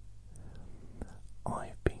here.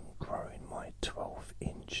 I've been growing my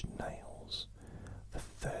 12-inch nails for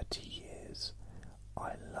 30 years.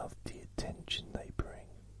 I love the attention they bring.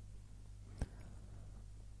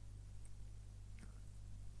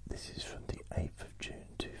 This is from the 8th of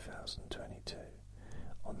June 2022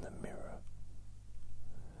 on the Mirror.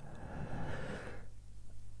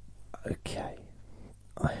 Okay,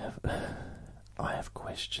 I have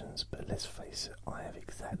questions, but let's face it, I have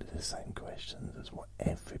exactly the same questions as what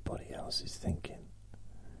everybody else is thinking.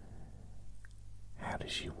 How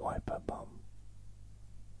does she wipe her bum?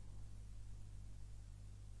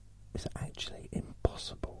 It's actually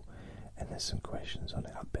impossible, and there's some questions on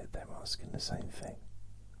it. I bet they're asking the same thing.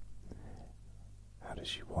 How does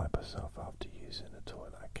she wipe herself after using the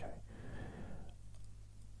toilet? Okay.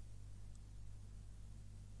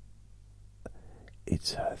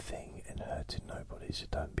 It's her thing and hurting nobody, so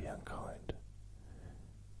don't be unkind.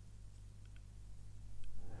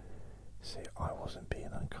 See, I wasn't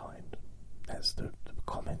being unkind. That's the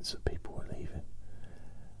comments that people were leaving.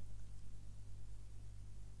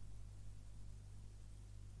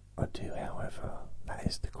 I do, however, that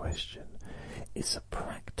is the question. It's a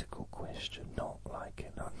practical question, not like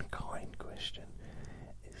an unkind question.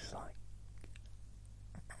 It's like,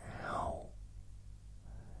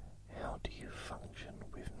 how do you function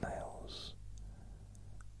with nails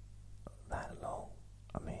that long?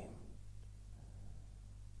 I mean,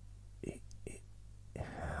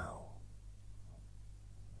 how?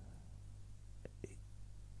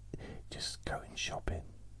 Just going shopping.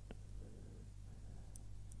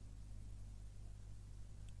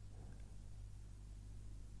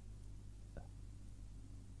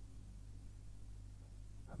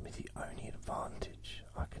 I mean, the only advantage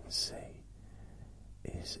I can see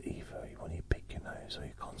is either when you pick your nose or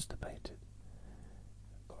you're constipated.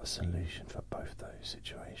 Got a solution for both those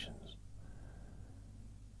situations.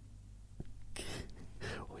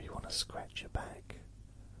 Or you want to scratch your back.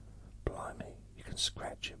 Blimey, you can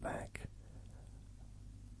scratch your back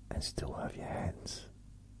and still have your hands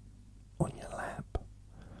on your lap.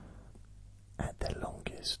 At their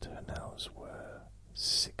longest, her nails were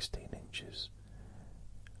 16 inches.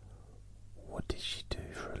 What did she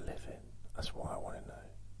do for a living? That's what I want to know.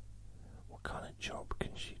 What kind of job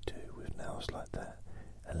can she do with nails like that,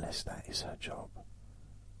 unless that is her job?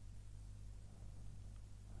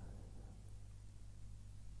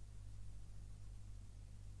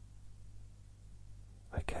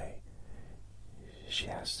 Okay, she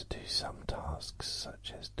has to do some tasks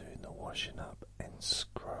such as doing the washing up and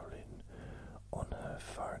scrolling on her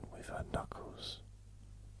phone with her knuckles.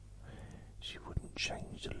 She wouldn't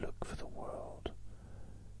change the look for the world.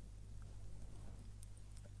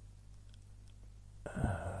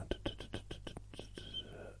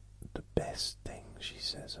 best thing, she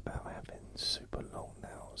says, about having super long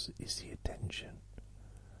nails is the attention.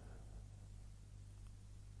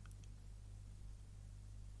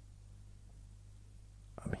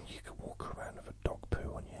 I mean, you can walk around with a dog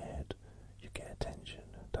poo on your head, you get attention.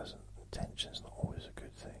 Attention's not always a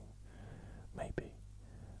good thing. Maybe.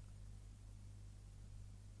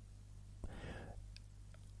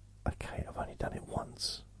 Okay, I've only done it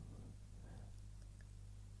once.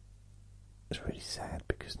 It's really sad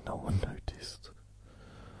because no one noticed.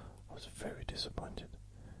 I was very disappointed.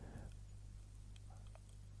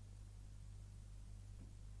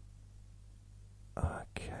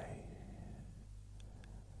 Okay.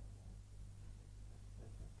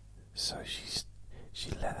 So she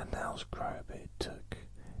let her nails grow, but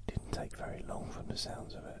didn't take very long from the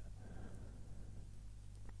sounds of it.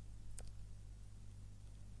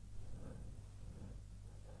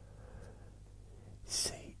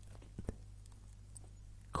 See,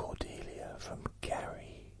 Cordelia from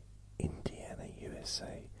Gary, Indiana,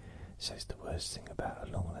 USA, says the worst thing about her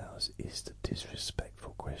long nails is the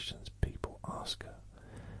disrespectful questions people ask her,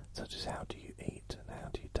 such as how do you eat and how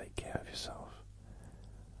do you take care of yourself.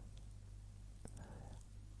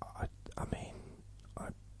 I mean, I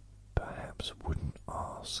perhaps wouldn't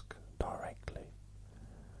ask directly,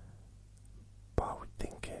 but I would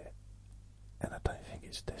think it, and I don't think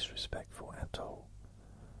it's disrespectful at all,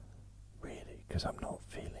 really, because I'm not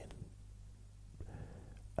feeling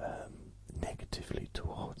negatively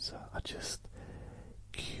towards her. I'm just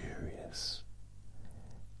curious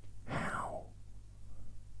how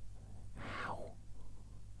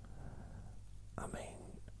I mean,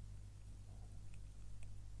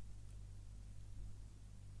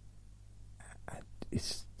 it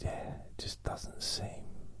just doesn't seem.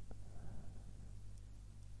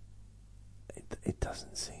 It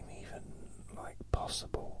doesn't seem even like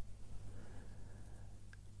possible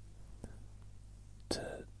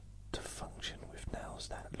to function with nails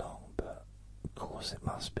that long, but of course it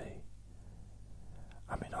must be.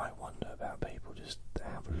 I mean, I wonder about people just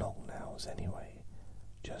have long nails anyway,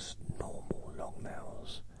 just normal long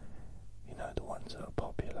nails, you know, the ones that are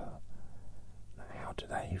popular. How do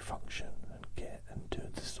they function and get and do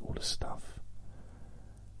this all the stuff?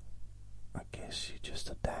 I guess you just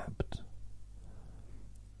adapt.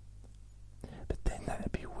 But then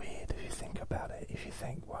that'd be weird if you think about it. If you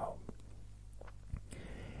think, well,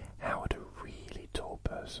 how would a really tall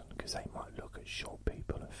person, because they might look at short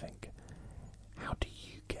people and think, how do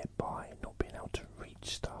you get by not being able to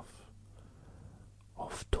reach stuff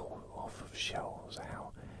off of shelves?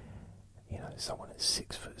 How, you know, someone that's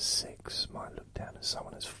 6'6" might look down at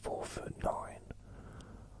someone that's 4'9"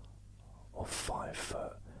 or 5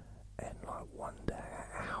 foot and like wonder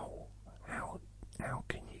how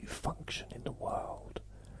can you function in the world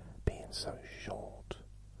being so short?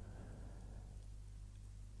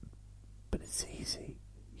 But it's easy,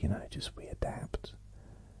 you know, just we adapt.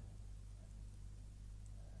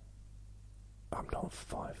 I'm not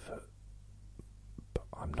 5 foot, but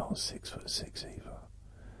I'm not 6'6" either.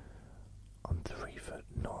 I'm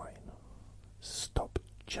 3'9". Stop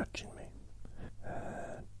judging me.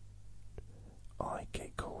 I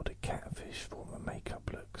get called a catfish for my makeup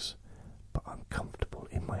looks, but I'm comfortable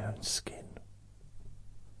in my own skin.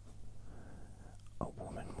 A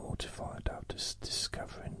woman mortified after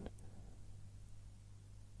discovering.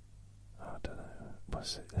 I don't know.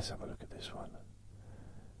 What's it? Let's have a look at this one.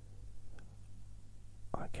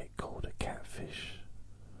 I get called a catfish.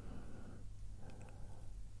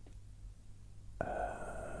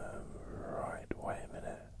 Right, wait a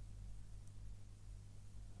minute.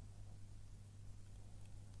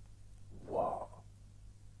 What?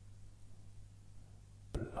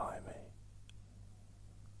 Blimey.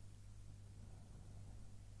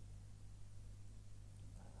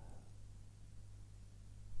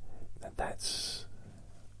 Now that's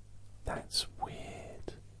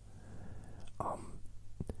weird.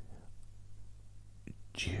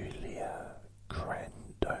 Julia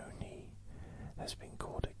Grandoni has been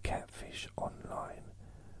called a catfish online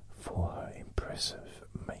for her impressive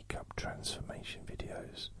makeup transformation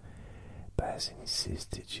videos, but has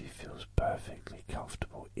insisted she feels perfectly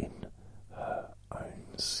comfortable in her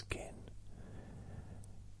own skin.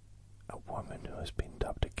 A woman who has been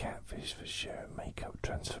dubbed a catfish for sharing makeup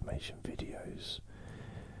transformation videos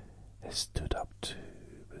has stood up to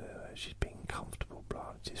she's been comfortable.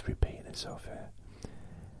 It's repeating itself here.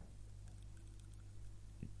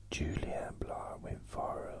 Julia Blah went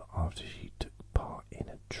viral after she took part in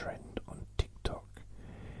a trend on TikTok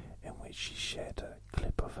in which she shared a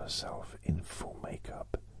clip of herself in full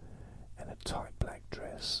makeup and a tight black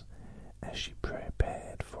dress as she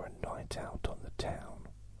prepared for a night out on the town.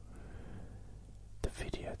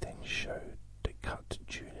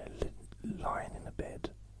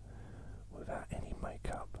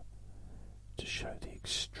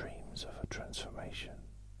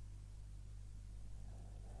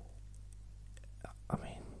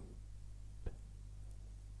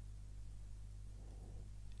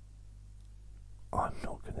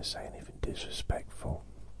 to say anything disrespectful,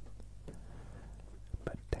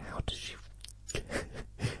 but how does she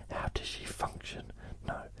how does she function?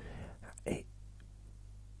 No, it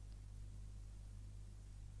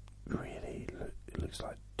really it looks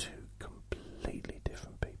like two completely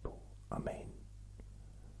different people. I mean,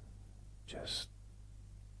 just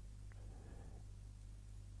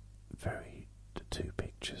the two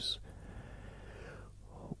pictures,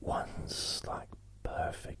 one's like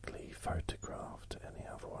perfectly photographed and the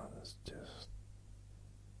other one's just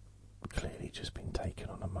clearly just been taken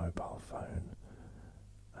on a mobile phone,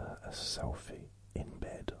 a selfie in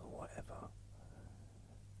bed or whatever.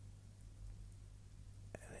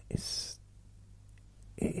 And it is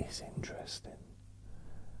interesting.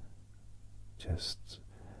 Just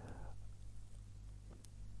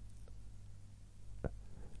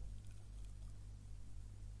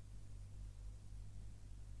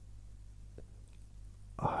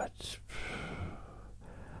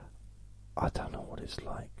I don't know what it's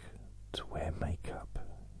like to wear makeup.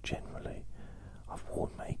 Generally, I've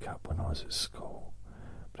worn makeup when I was at school,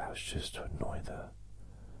 but that was just to annoy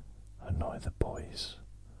the boys.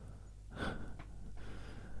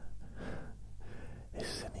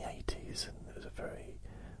 This is in the 80s, and it was a very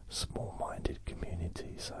small-minded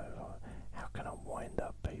community. So, how can I wind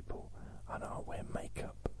up people? I know I wear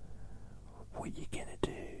makeup. What are you gonna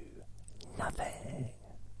do? Nothing.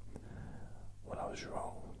 Well, I was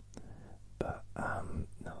wrong. But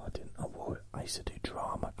no, I didn't. I used to do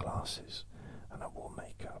drama classes, and I wore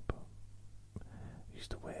makeup. I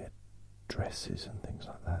used to wear dresses and things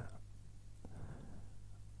like that.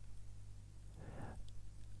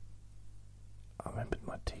 I remember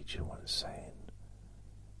my teacher once saying,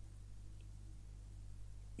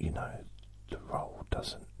 you know, the role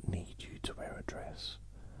doesn't need you to wear a dress.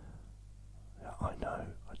 I know,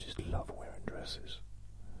 I just love wearing dresses.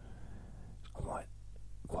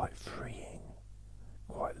 Quite freeing,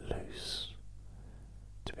 quite loose,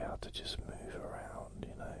 to be able to just move around,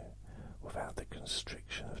 you know, without the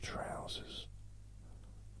constriction of trousers.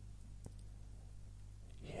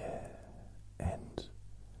 Yeah, and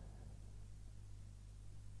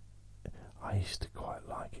I used to quite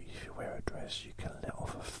like it. If you wear a dress, you can let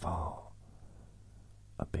off a fart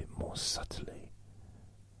a bit more subtly,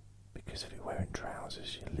 because if you're wearing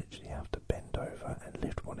trousers, you literally have to bend over and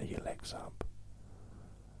lift one of your legs up.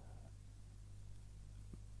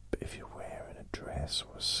 But if you're wearing a dress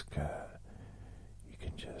or a skirt, you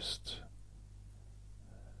can just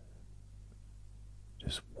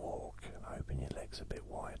walk and open your legs a bit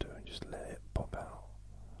wider and just let it pop out.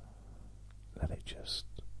 Let it just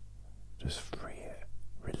free it,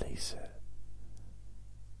 release it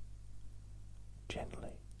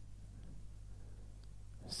gently,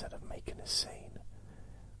 instead of making a scene.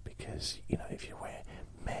 Because, you know, if you wear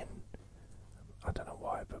men, I don't know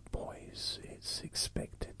why, but boys, it's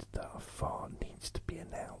expected that a fart needs to be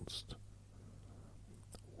announced.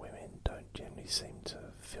 Women don't generally seem to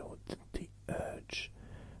feel the urge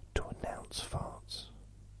to announce farts.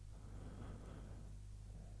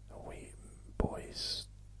 We boys,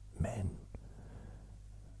 men,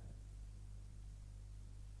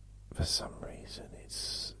 for some reason,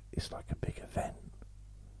 it's like a big event.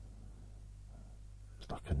 It's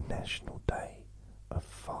like a national day of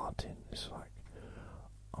farting. It's like,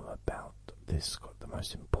 I'm about this, got the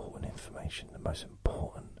most important information, the most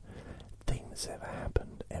important thing that's ever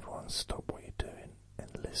happened. Everyone stop what you're doing and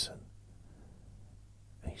listen.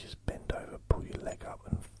 And you just bend over, pull your leg up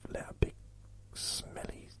and let a big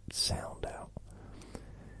smelly sound out.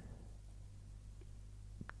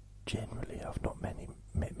 Generally, I've not met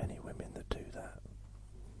many women that do that.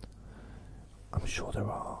 I'm sure there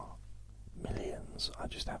are millions, I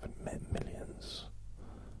just haven't met millions.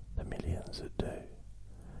 The millions that do.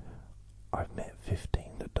 I've met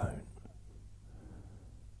 15 that don't.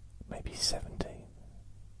 Maybe 17.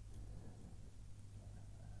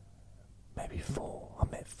 Maybe 4. I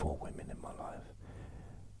met 4 women in my life.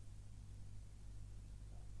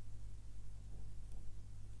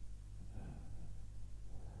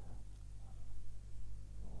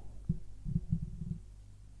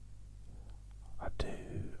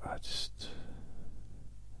 I just...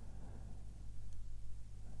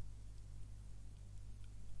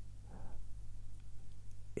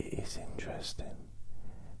 It is interesting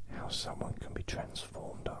how someone can be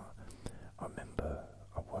transformed. I remember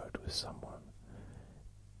I worked with someone,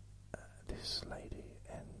 this lady,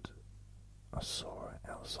 and I saw her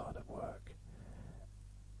outside of work.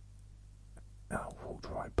 And I walked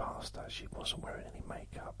right past her. She wasn't wearing any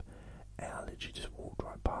makeup, and I literally just walked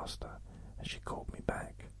right past her, and she called me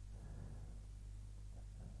back.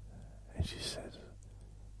 And she said,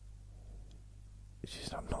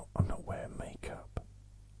 I'm not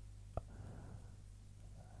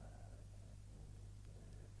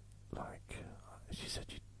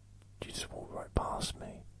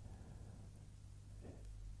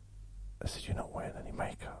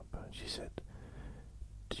makeup. And she said,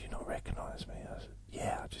 "Do you not recognise me?" I said,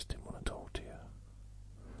 "Yeah, I just didn't want to talk to you."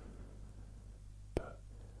 But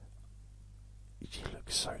she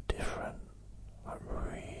looks so different, like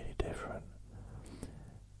really different.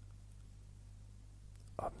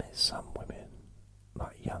 I've met some women,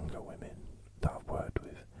 like younger women that I've worked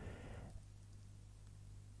with,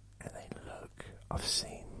 and they look,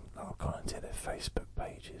 I've gone into their Facebook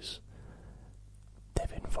pages.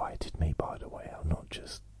 They've invited me, by the way, I'm not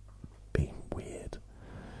just being weird.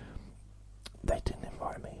 They didn't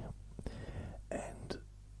invite me. And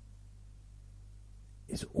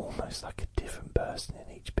it's almost like a different person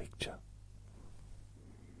in each picture.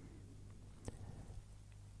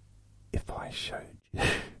 If I showed you,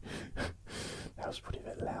 that was pretty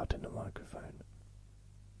bit loud in the microphone.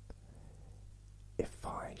 If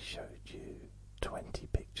I showed you 20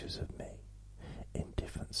 pictures of me in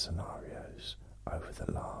different scenarios over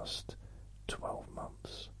the last 12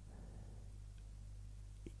 months,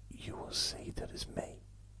 you will see that it's me.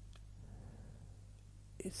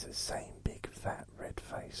 It's the same big fat red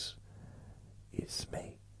face. It's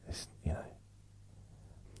me. It's, you know.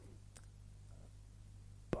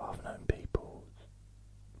 But I've known people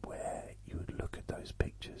where you would look at those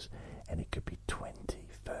pictures and it could be 20,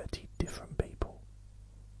 30 different people.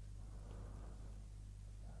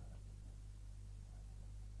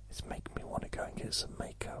 It's making me want to go and get some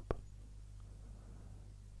makeup.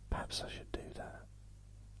 Perhaps I should do that.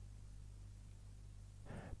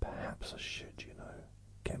 Perhaps I should, you know,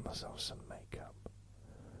 get myself some makeup.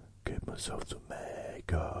 Get myself some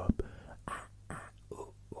makeup.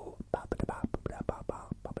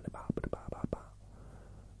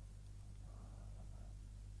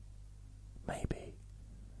 Maybe.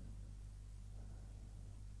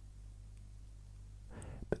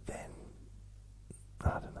 But then,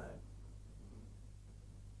 I don't know.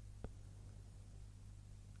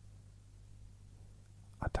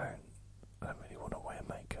 I don't really want to wear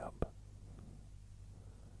makeup.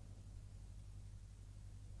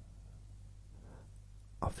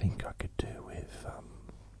 I think I could do with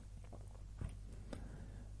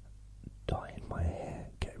dyeing my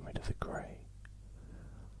hair, getting rid of the grey,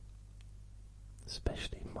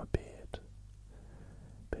 especially in my beard.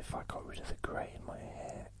 But if I got rid of the grey in my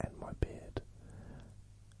hair and my beard,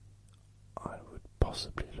 I would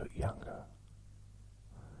possibly look younger.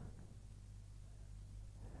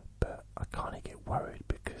 But I kind of get worried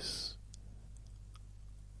because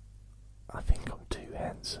I think I'm too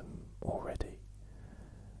handsome already.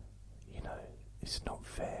 You know, it's not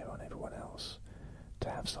fair on everyone else to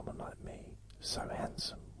have someone like me, so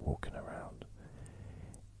handsome, walking around.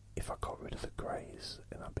 If I got rid of the greys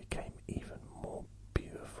and I became even more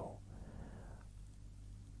beautiful,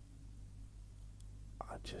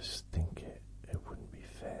 I just think it wouldn't be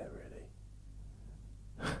fair, really.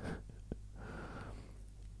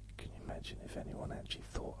 Can you imagine if anyone actually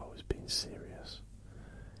thought I was being serious?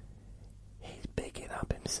 He's bigging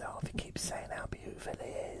up himself, he keeps saying how beautiful he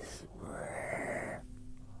is.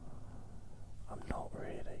 I'm not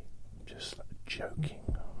really, I'm just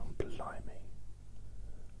joking. Blimey.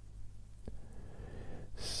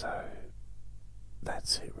 So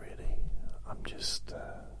that's it, really. I'm just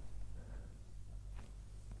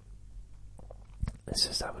let's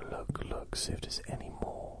just have a look, see if there's any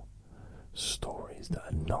more stories that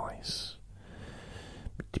are nice.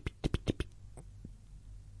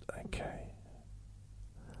 Okay.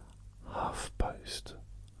 HuffPost.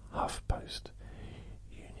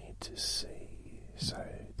 You need to see. So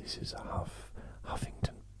this is a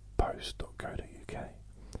HuffingtonPost.co.uk.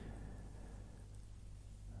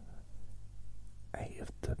 8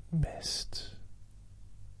 of the best.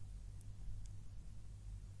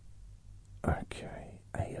 Okay,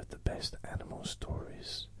 8 of the best animal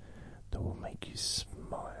stories that will make you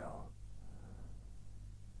smile.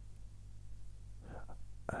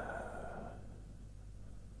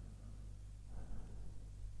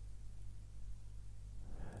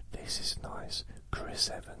 This is nice. Chris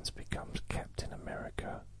Evans becomes Captain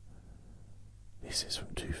America. This is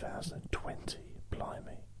from 2020.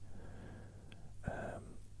 Blimey.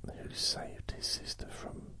 Who saved his sister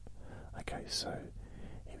from... Okay, so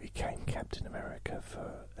he became Captain America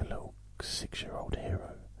for a little 6-year-old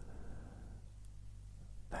hero.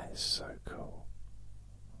 That is so cool.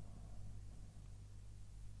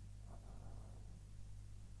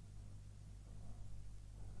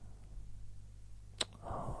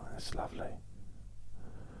 Oh, that's lovely.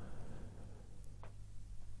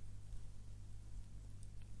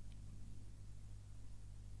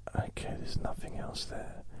 Okay, there's nothing else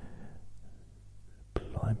there.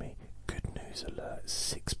 Blimey, good news alert.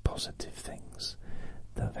 6 positive things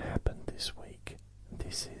that have happened this week.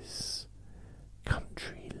 this is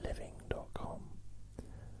countryliving.com.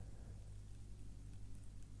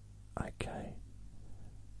 Okay,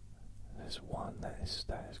 there's one that is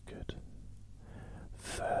good.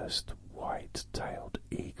 First white-tailed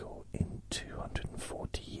eagle in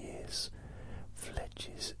 240 years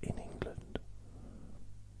fledges in England.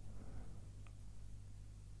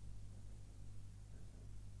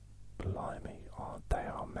 Blimey, they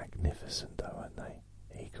are magnificent though, aren't they?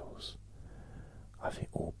 Eagles. I think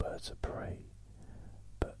all birds are prey,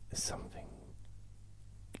 but there's something,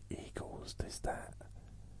 eagles, there's that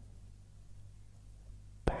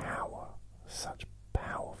power, such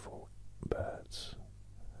powerful birds.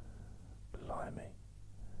 Blimey.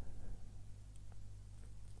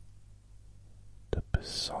 The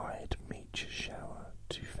Perseid Meteor Shower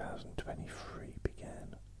 2023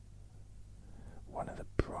 began. One of the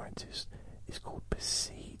brightest is called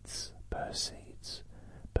Perseids.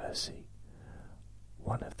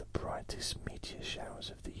 One of the brightest meteor showers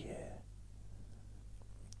of the year.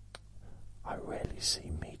 I rarely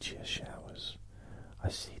see meteor showers. I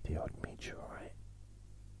see the odd meteorite,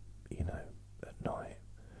 at night.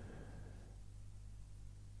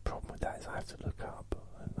 Problem with that is I have to look up,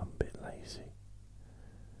 and I'm a bit lazy.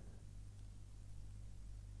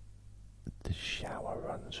 The shower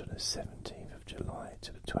runs from the 17th of July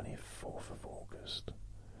to the 24th of August.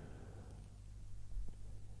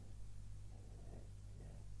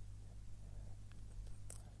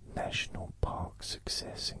 National park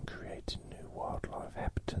success in creating new wildlife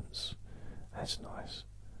habitats. That's nice.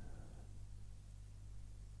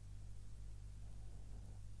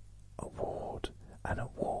 An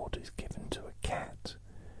award is given to a cat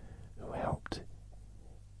who helped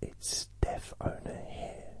its deaf owner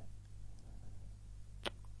hear.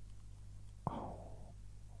 Oh,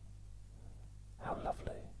 how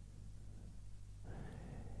lovely.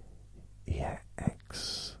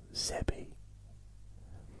 Iax Zebi,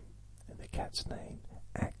 and the cat's name,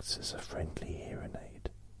 acts as a friendly hearing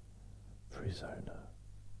aid for his owner.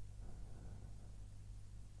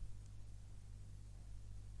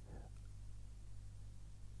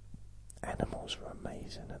 Animals are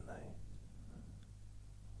amazing, aren't they?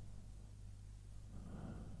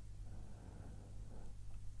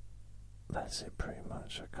 That's it pretty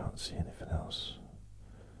much. I can't see anything else.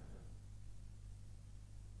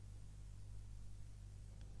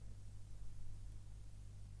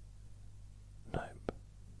 Nope.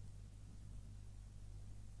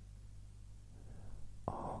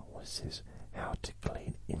 Oh, what's this? How to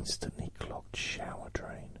clean instantly clogged shower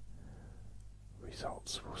drain.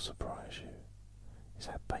 Results will surprise you. Is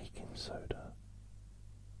that baking soda?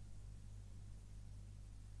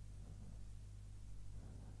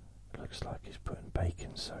 It looks like he's putting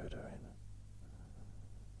baking soda in.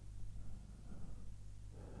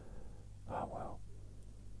 Oh well.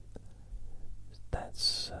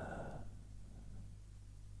 That's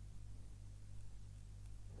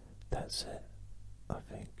it. I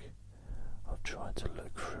think I've tried to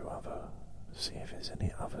look through see if there's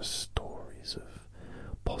any other stories of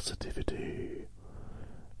positivity,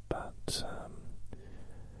 but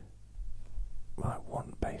I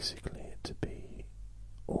want basically it to be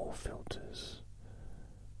all filters,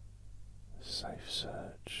 safe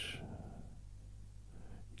search.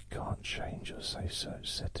 You can't change your safe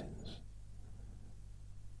search settings.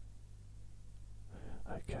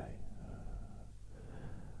 Okay,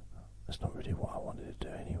 that's not really what I wanted to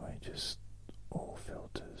do anyway, just all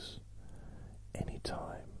filters,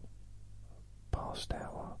 anytime, past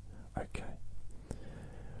hour. Okay.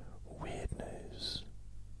 Weird news.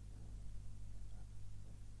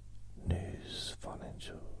 News,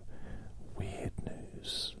 financial. Weird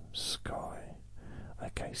news, Sky.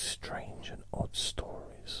 Okay, strange and odd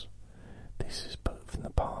stories. This is but from the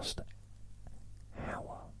past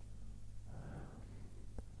hour.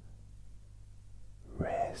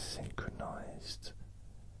 Rare synchronized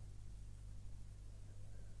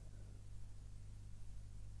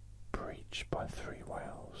breach by 3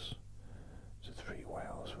 whales. So 3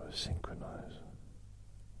 whales were synchronized.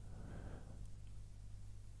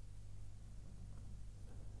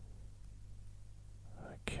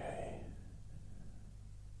 Okay.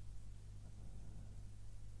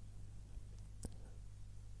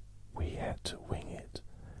 We had to wing it.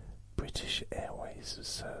 British Airways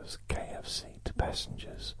serves KFC to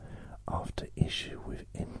passengers after issue with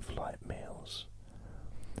in-flight meals.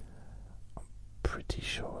 I'm pretty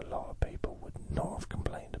sure a lot of people would not have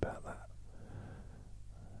complained about that.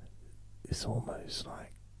 It's almost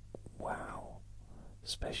like, wow,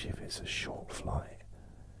 especially if it's a short flight.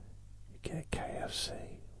 You get KFC,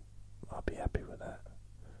 I'll be happy with that.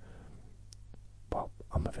 Well,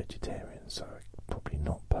 I'm a vegetarian, so probably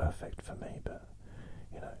not perfect for me, but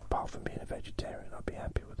apart from being a vegetarian, I'd be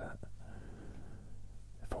happy with that.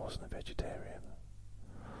 If I wasn't a vegetarian.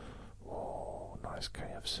 Oh, nice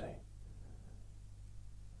KFC.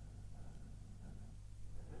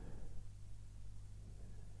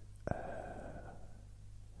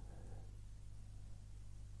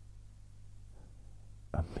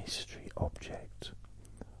 A mystery object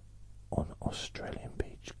on Australian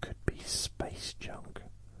beach could be space junk.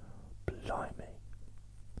 Blimey.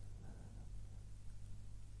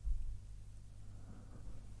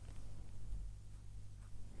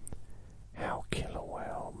 How killer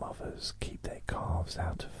whale mothers keep their calves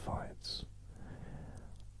out of fights.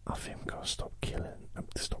 I think we've got to stop giving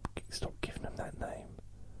them that name.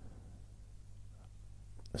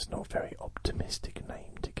 It's not a very optimistic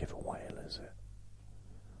name to give a whale, is it?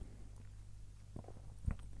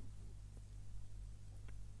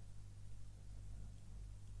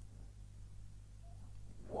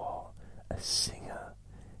 What? A singer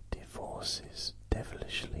divorces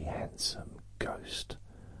devilishly handsome ghost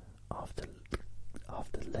after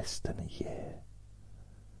less than a year.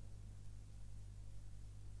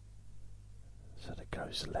 So the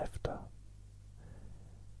ghost left her.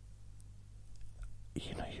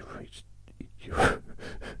 You reached you.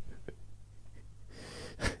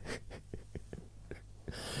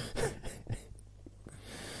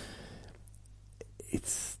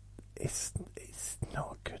 It's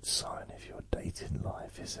not a good sign of your dating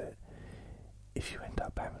life, is it? If you end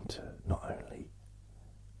up having to not only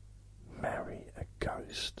marry a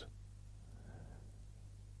ghost,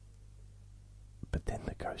 but then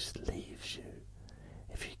the ghost leaves you.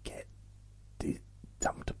 If you get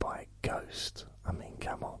dumped by a ghost, I mean,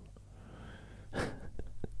 come on.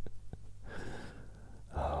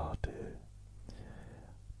 Oh dear.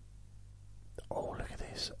 Oh, look at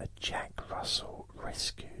this. A Jack Russell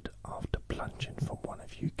rescued after plunging from one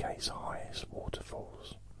of UK's highest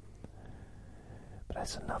waterfalls. But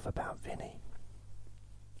that's enough about Vinny.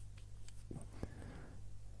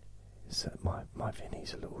 So my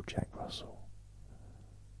Vinny's a little Jack Russell.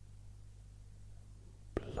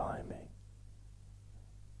 Blimey.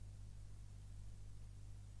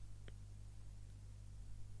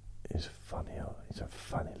 It's funny. It's a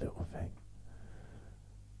funny little thing.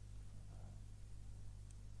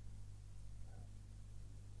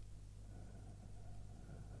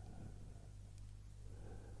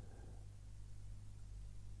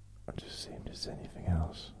 I'm just seeing if there's anything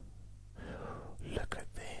else. Look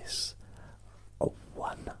at this. A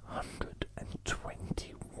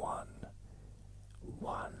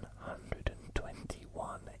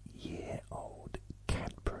 121-year-old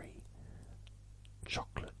Cadbury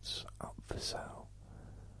chocolates up for sale.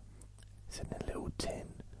 It's in a little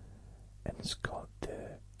tin and it's got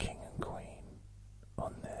the King and Queen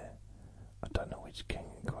on there. I don't know which King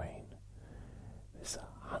and Queen. It's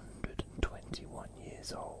 121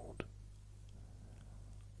 years old.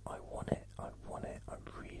 I want it. I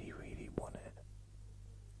really, really want it.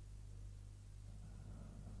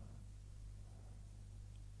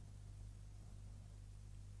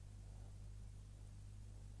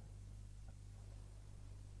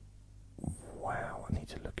 Wow, I need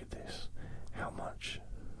to look at this. How much?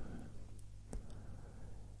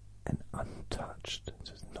 And untouched.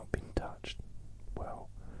 So it's not been touched. Well,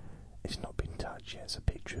 it's not been touched yet. It's a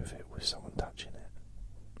picture of it with someone touching it.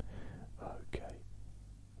 Okay.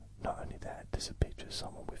 Not only that, there's a picture of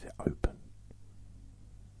someone with it open.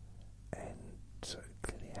 And so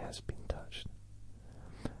clearly it has been touched.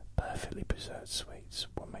 Perfectly preserved sweets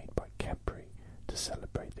were made by Cadbury to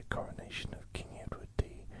celebrate the coronation of King Edward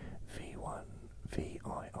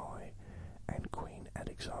VI and Queen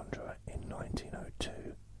Alexandra in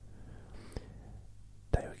 1902.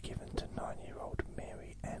 They were given to 9-year-old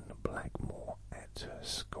Mary Ann Blackmore at her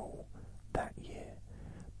school that year,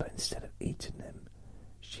 but instead of eating them,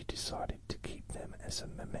 she decided to keep them as a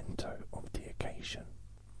memento of the occasion.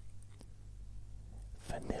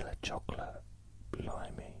 Vanilla chocolate,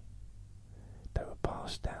 blimey. They were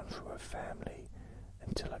passed down through her family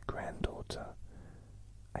until her granddaughter,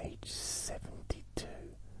 aged 72,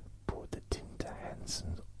 brought the Tinter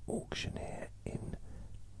Hansen auctioneer in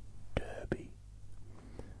Derby.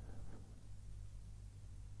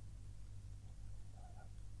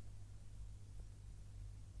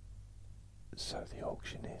 So the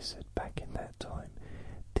auctioneer said back in that time,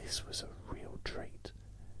 this was a real treat.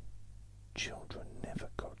 Children never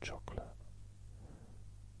got chocolate.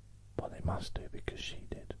 Well, they must do because she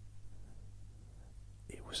did.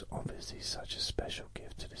 It was obviously such a special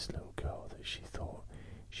gift to this little girl that she thought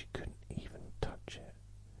she couldn't even touch it.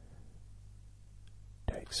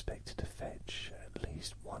 They expected to fetch at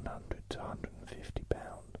least 100 to 150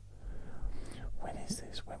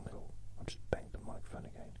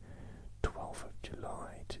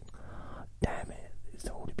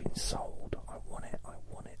 sold. I want it, I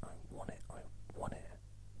want it, I want it, I want it.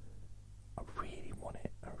 I really want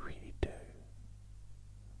it, I really do.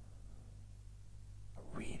 I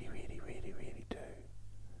really, really, really, really do.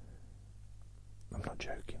 I'm not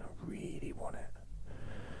joking, I really want it.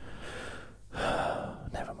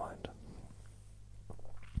 Never mind.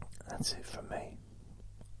 That's it from me.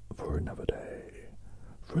 For another day.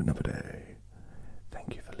 For another day.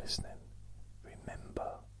 Thank you for listening.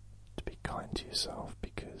 Remember to be kind to yourself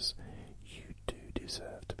because you do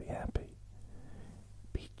deserve to be happy.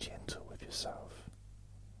 Be gentle with yourself.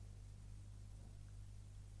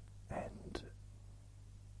 And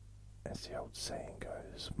as the old saying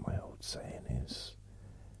goes, my old saying is,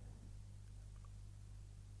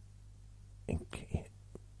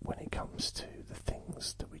 when it comes to the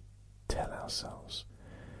things that we tell ourselves,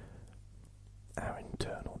 our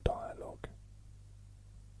internal dialogue,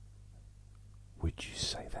 would you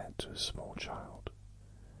say that to a small child?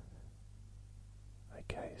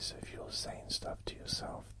 Okay, so if you're saying stuff to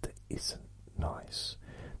yourself that isn't nice,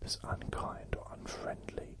 that's unkind or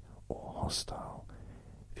unfriendly or hostile,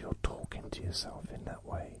 if you're talking to yourself in that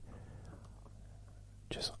way,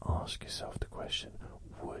 just ask yourself the question,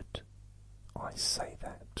 would I say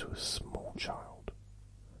that to a small child?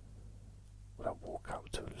 Would I walk up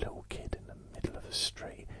to a little kid in the middle of a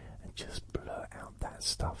street and just blurt out that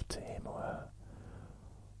stuff to him or her?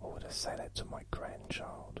 Or would I say that to my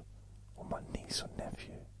grandchild or my niece or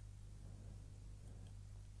nephew?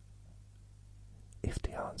 If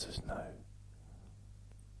the answer's no,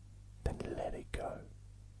 then let it go.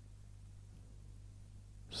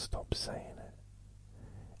 Stop saying it.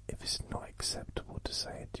 If it's not acceptable to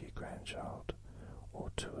say it to your grandchild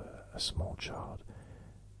or to a small child,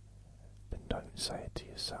 then don't say it to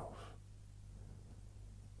yourself.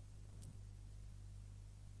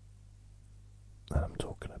 And I'm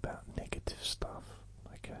talking about negative stuff,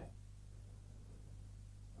 okay?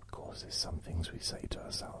 Of course, there's some things we say to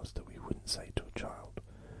ourselves that we wouldn't say to a child,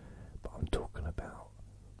 but I'm talking about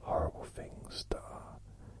horrible things that are,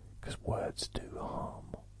 because words do harm.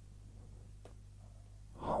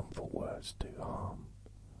 Harmful words do harm.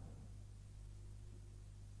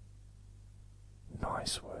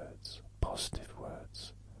 Nice words, positive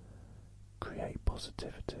words, create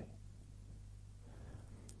positivity.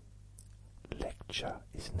 Lecture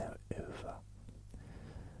is now over.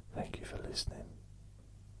 Thank you for listening.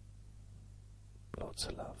 Lots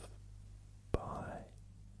of love.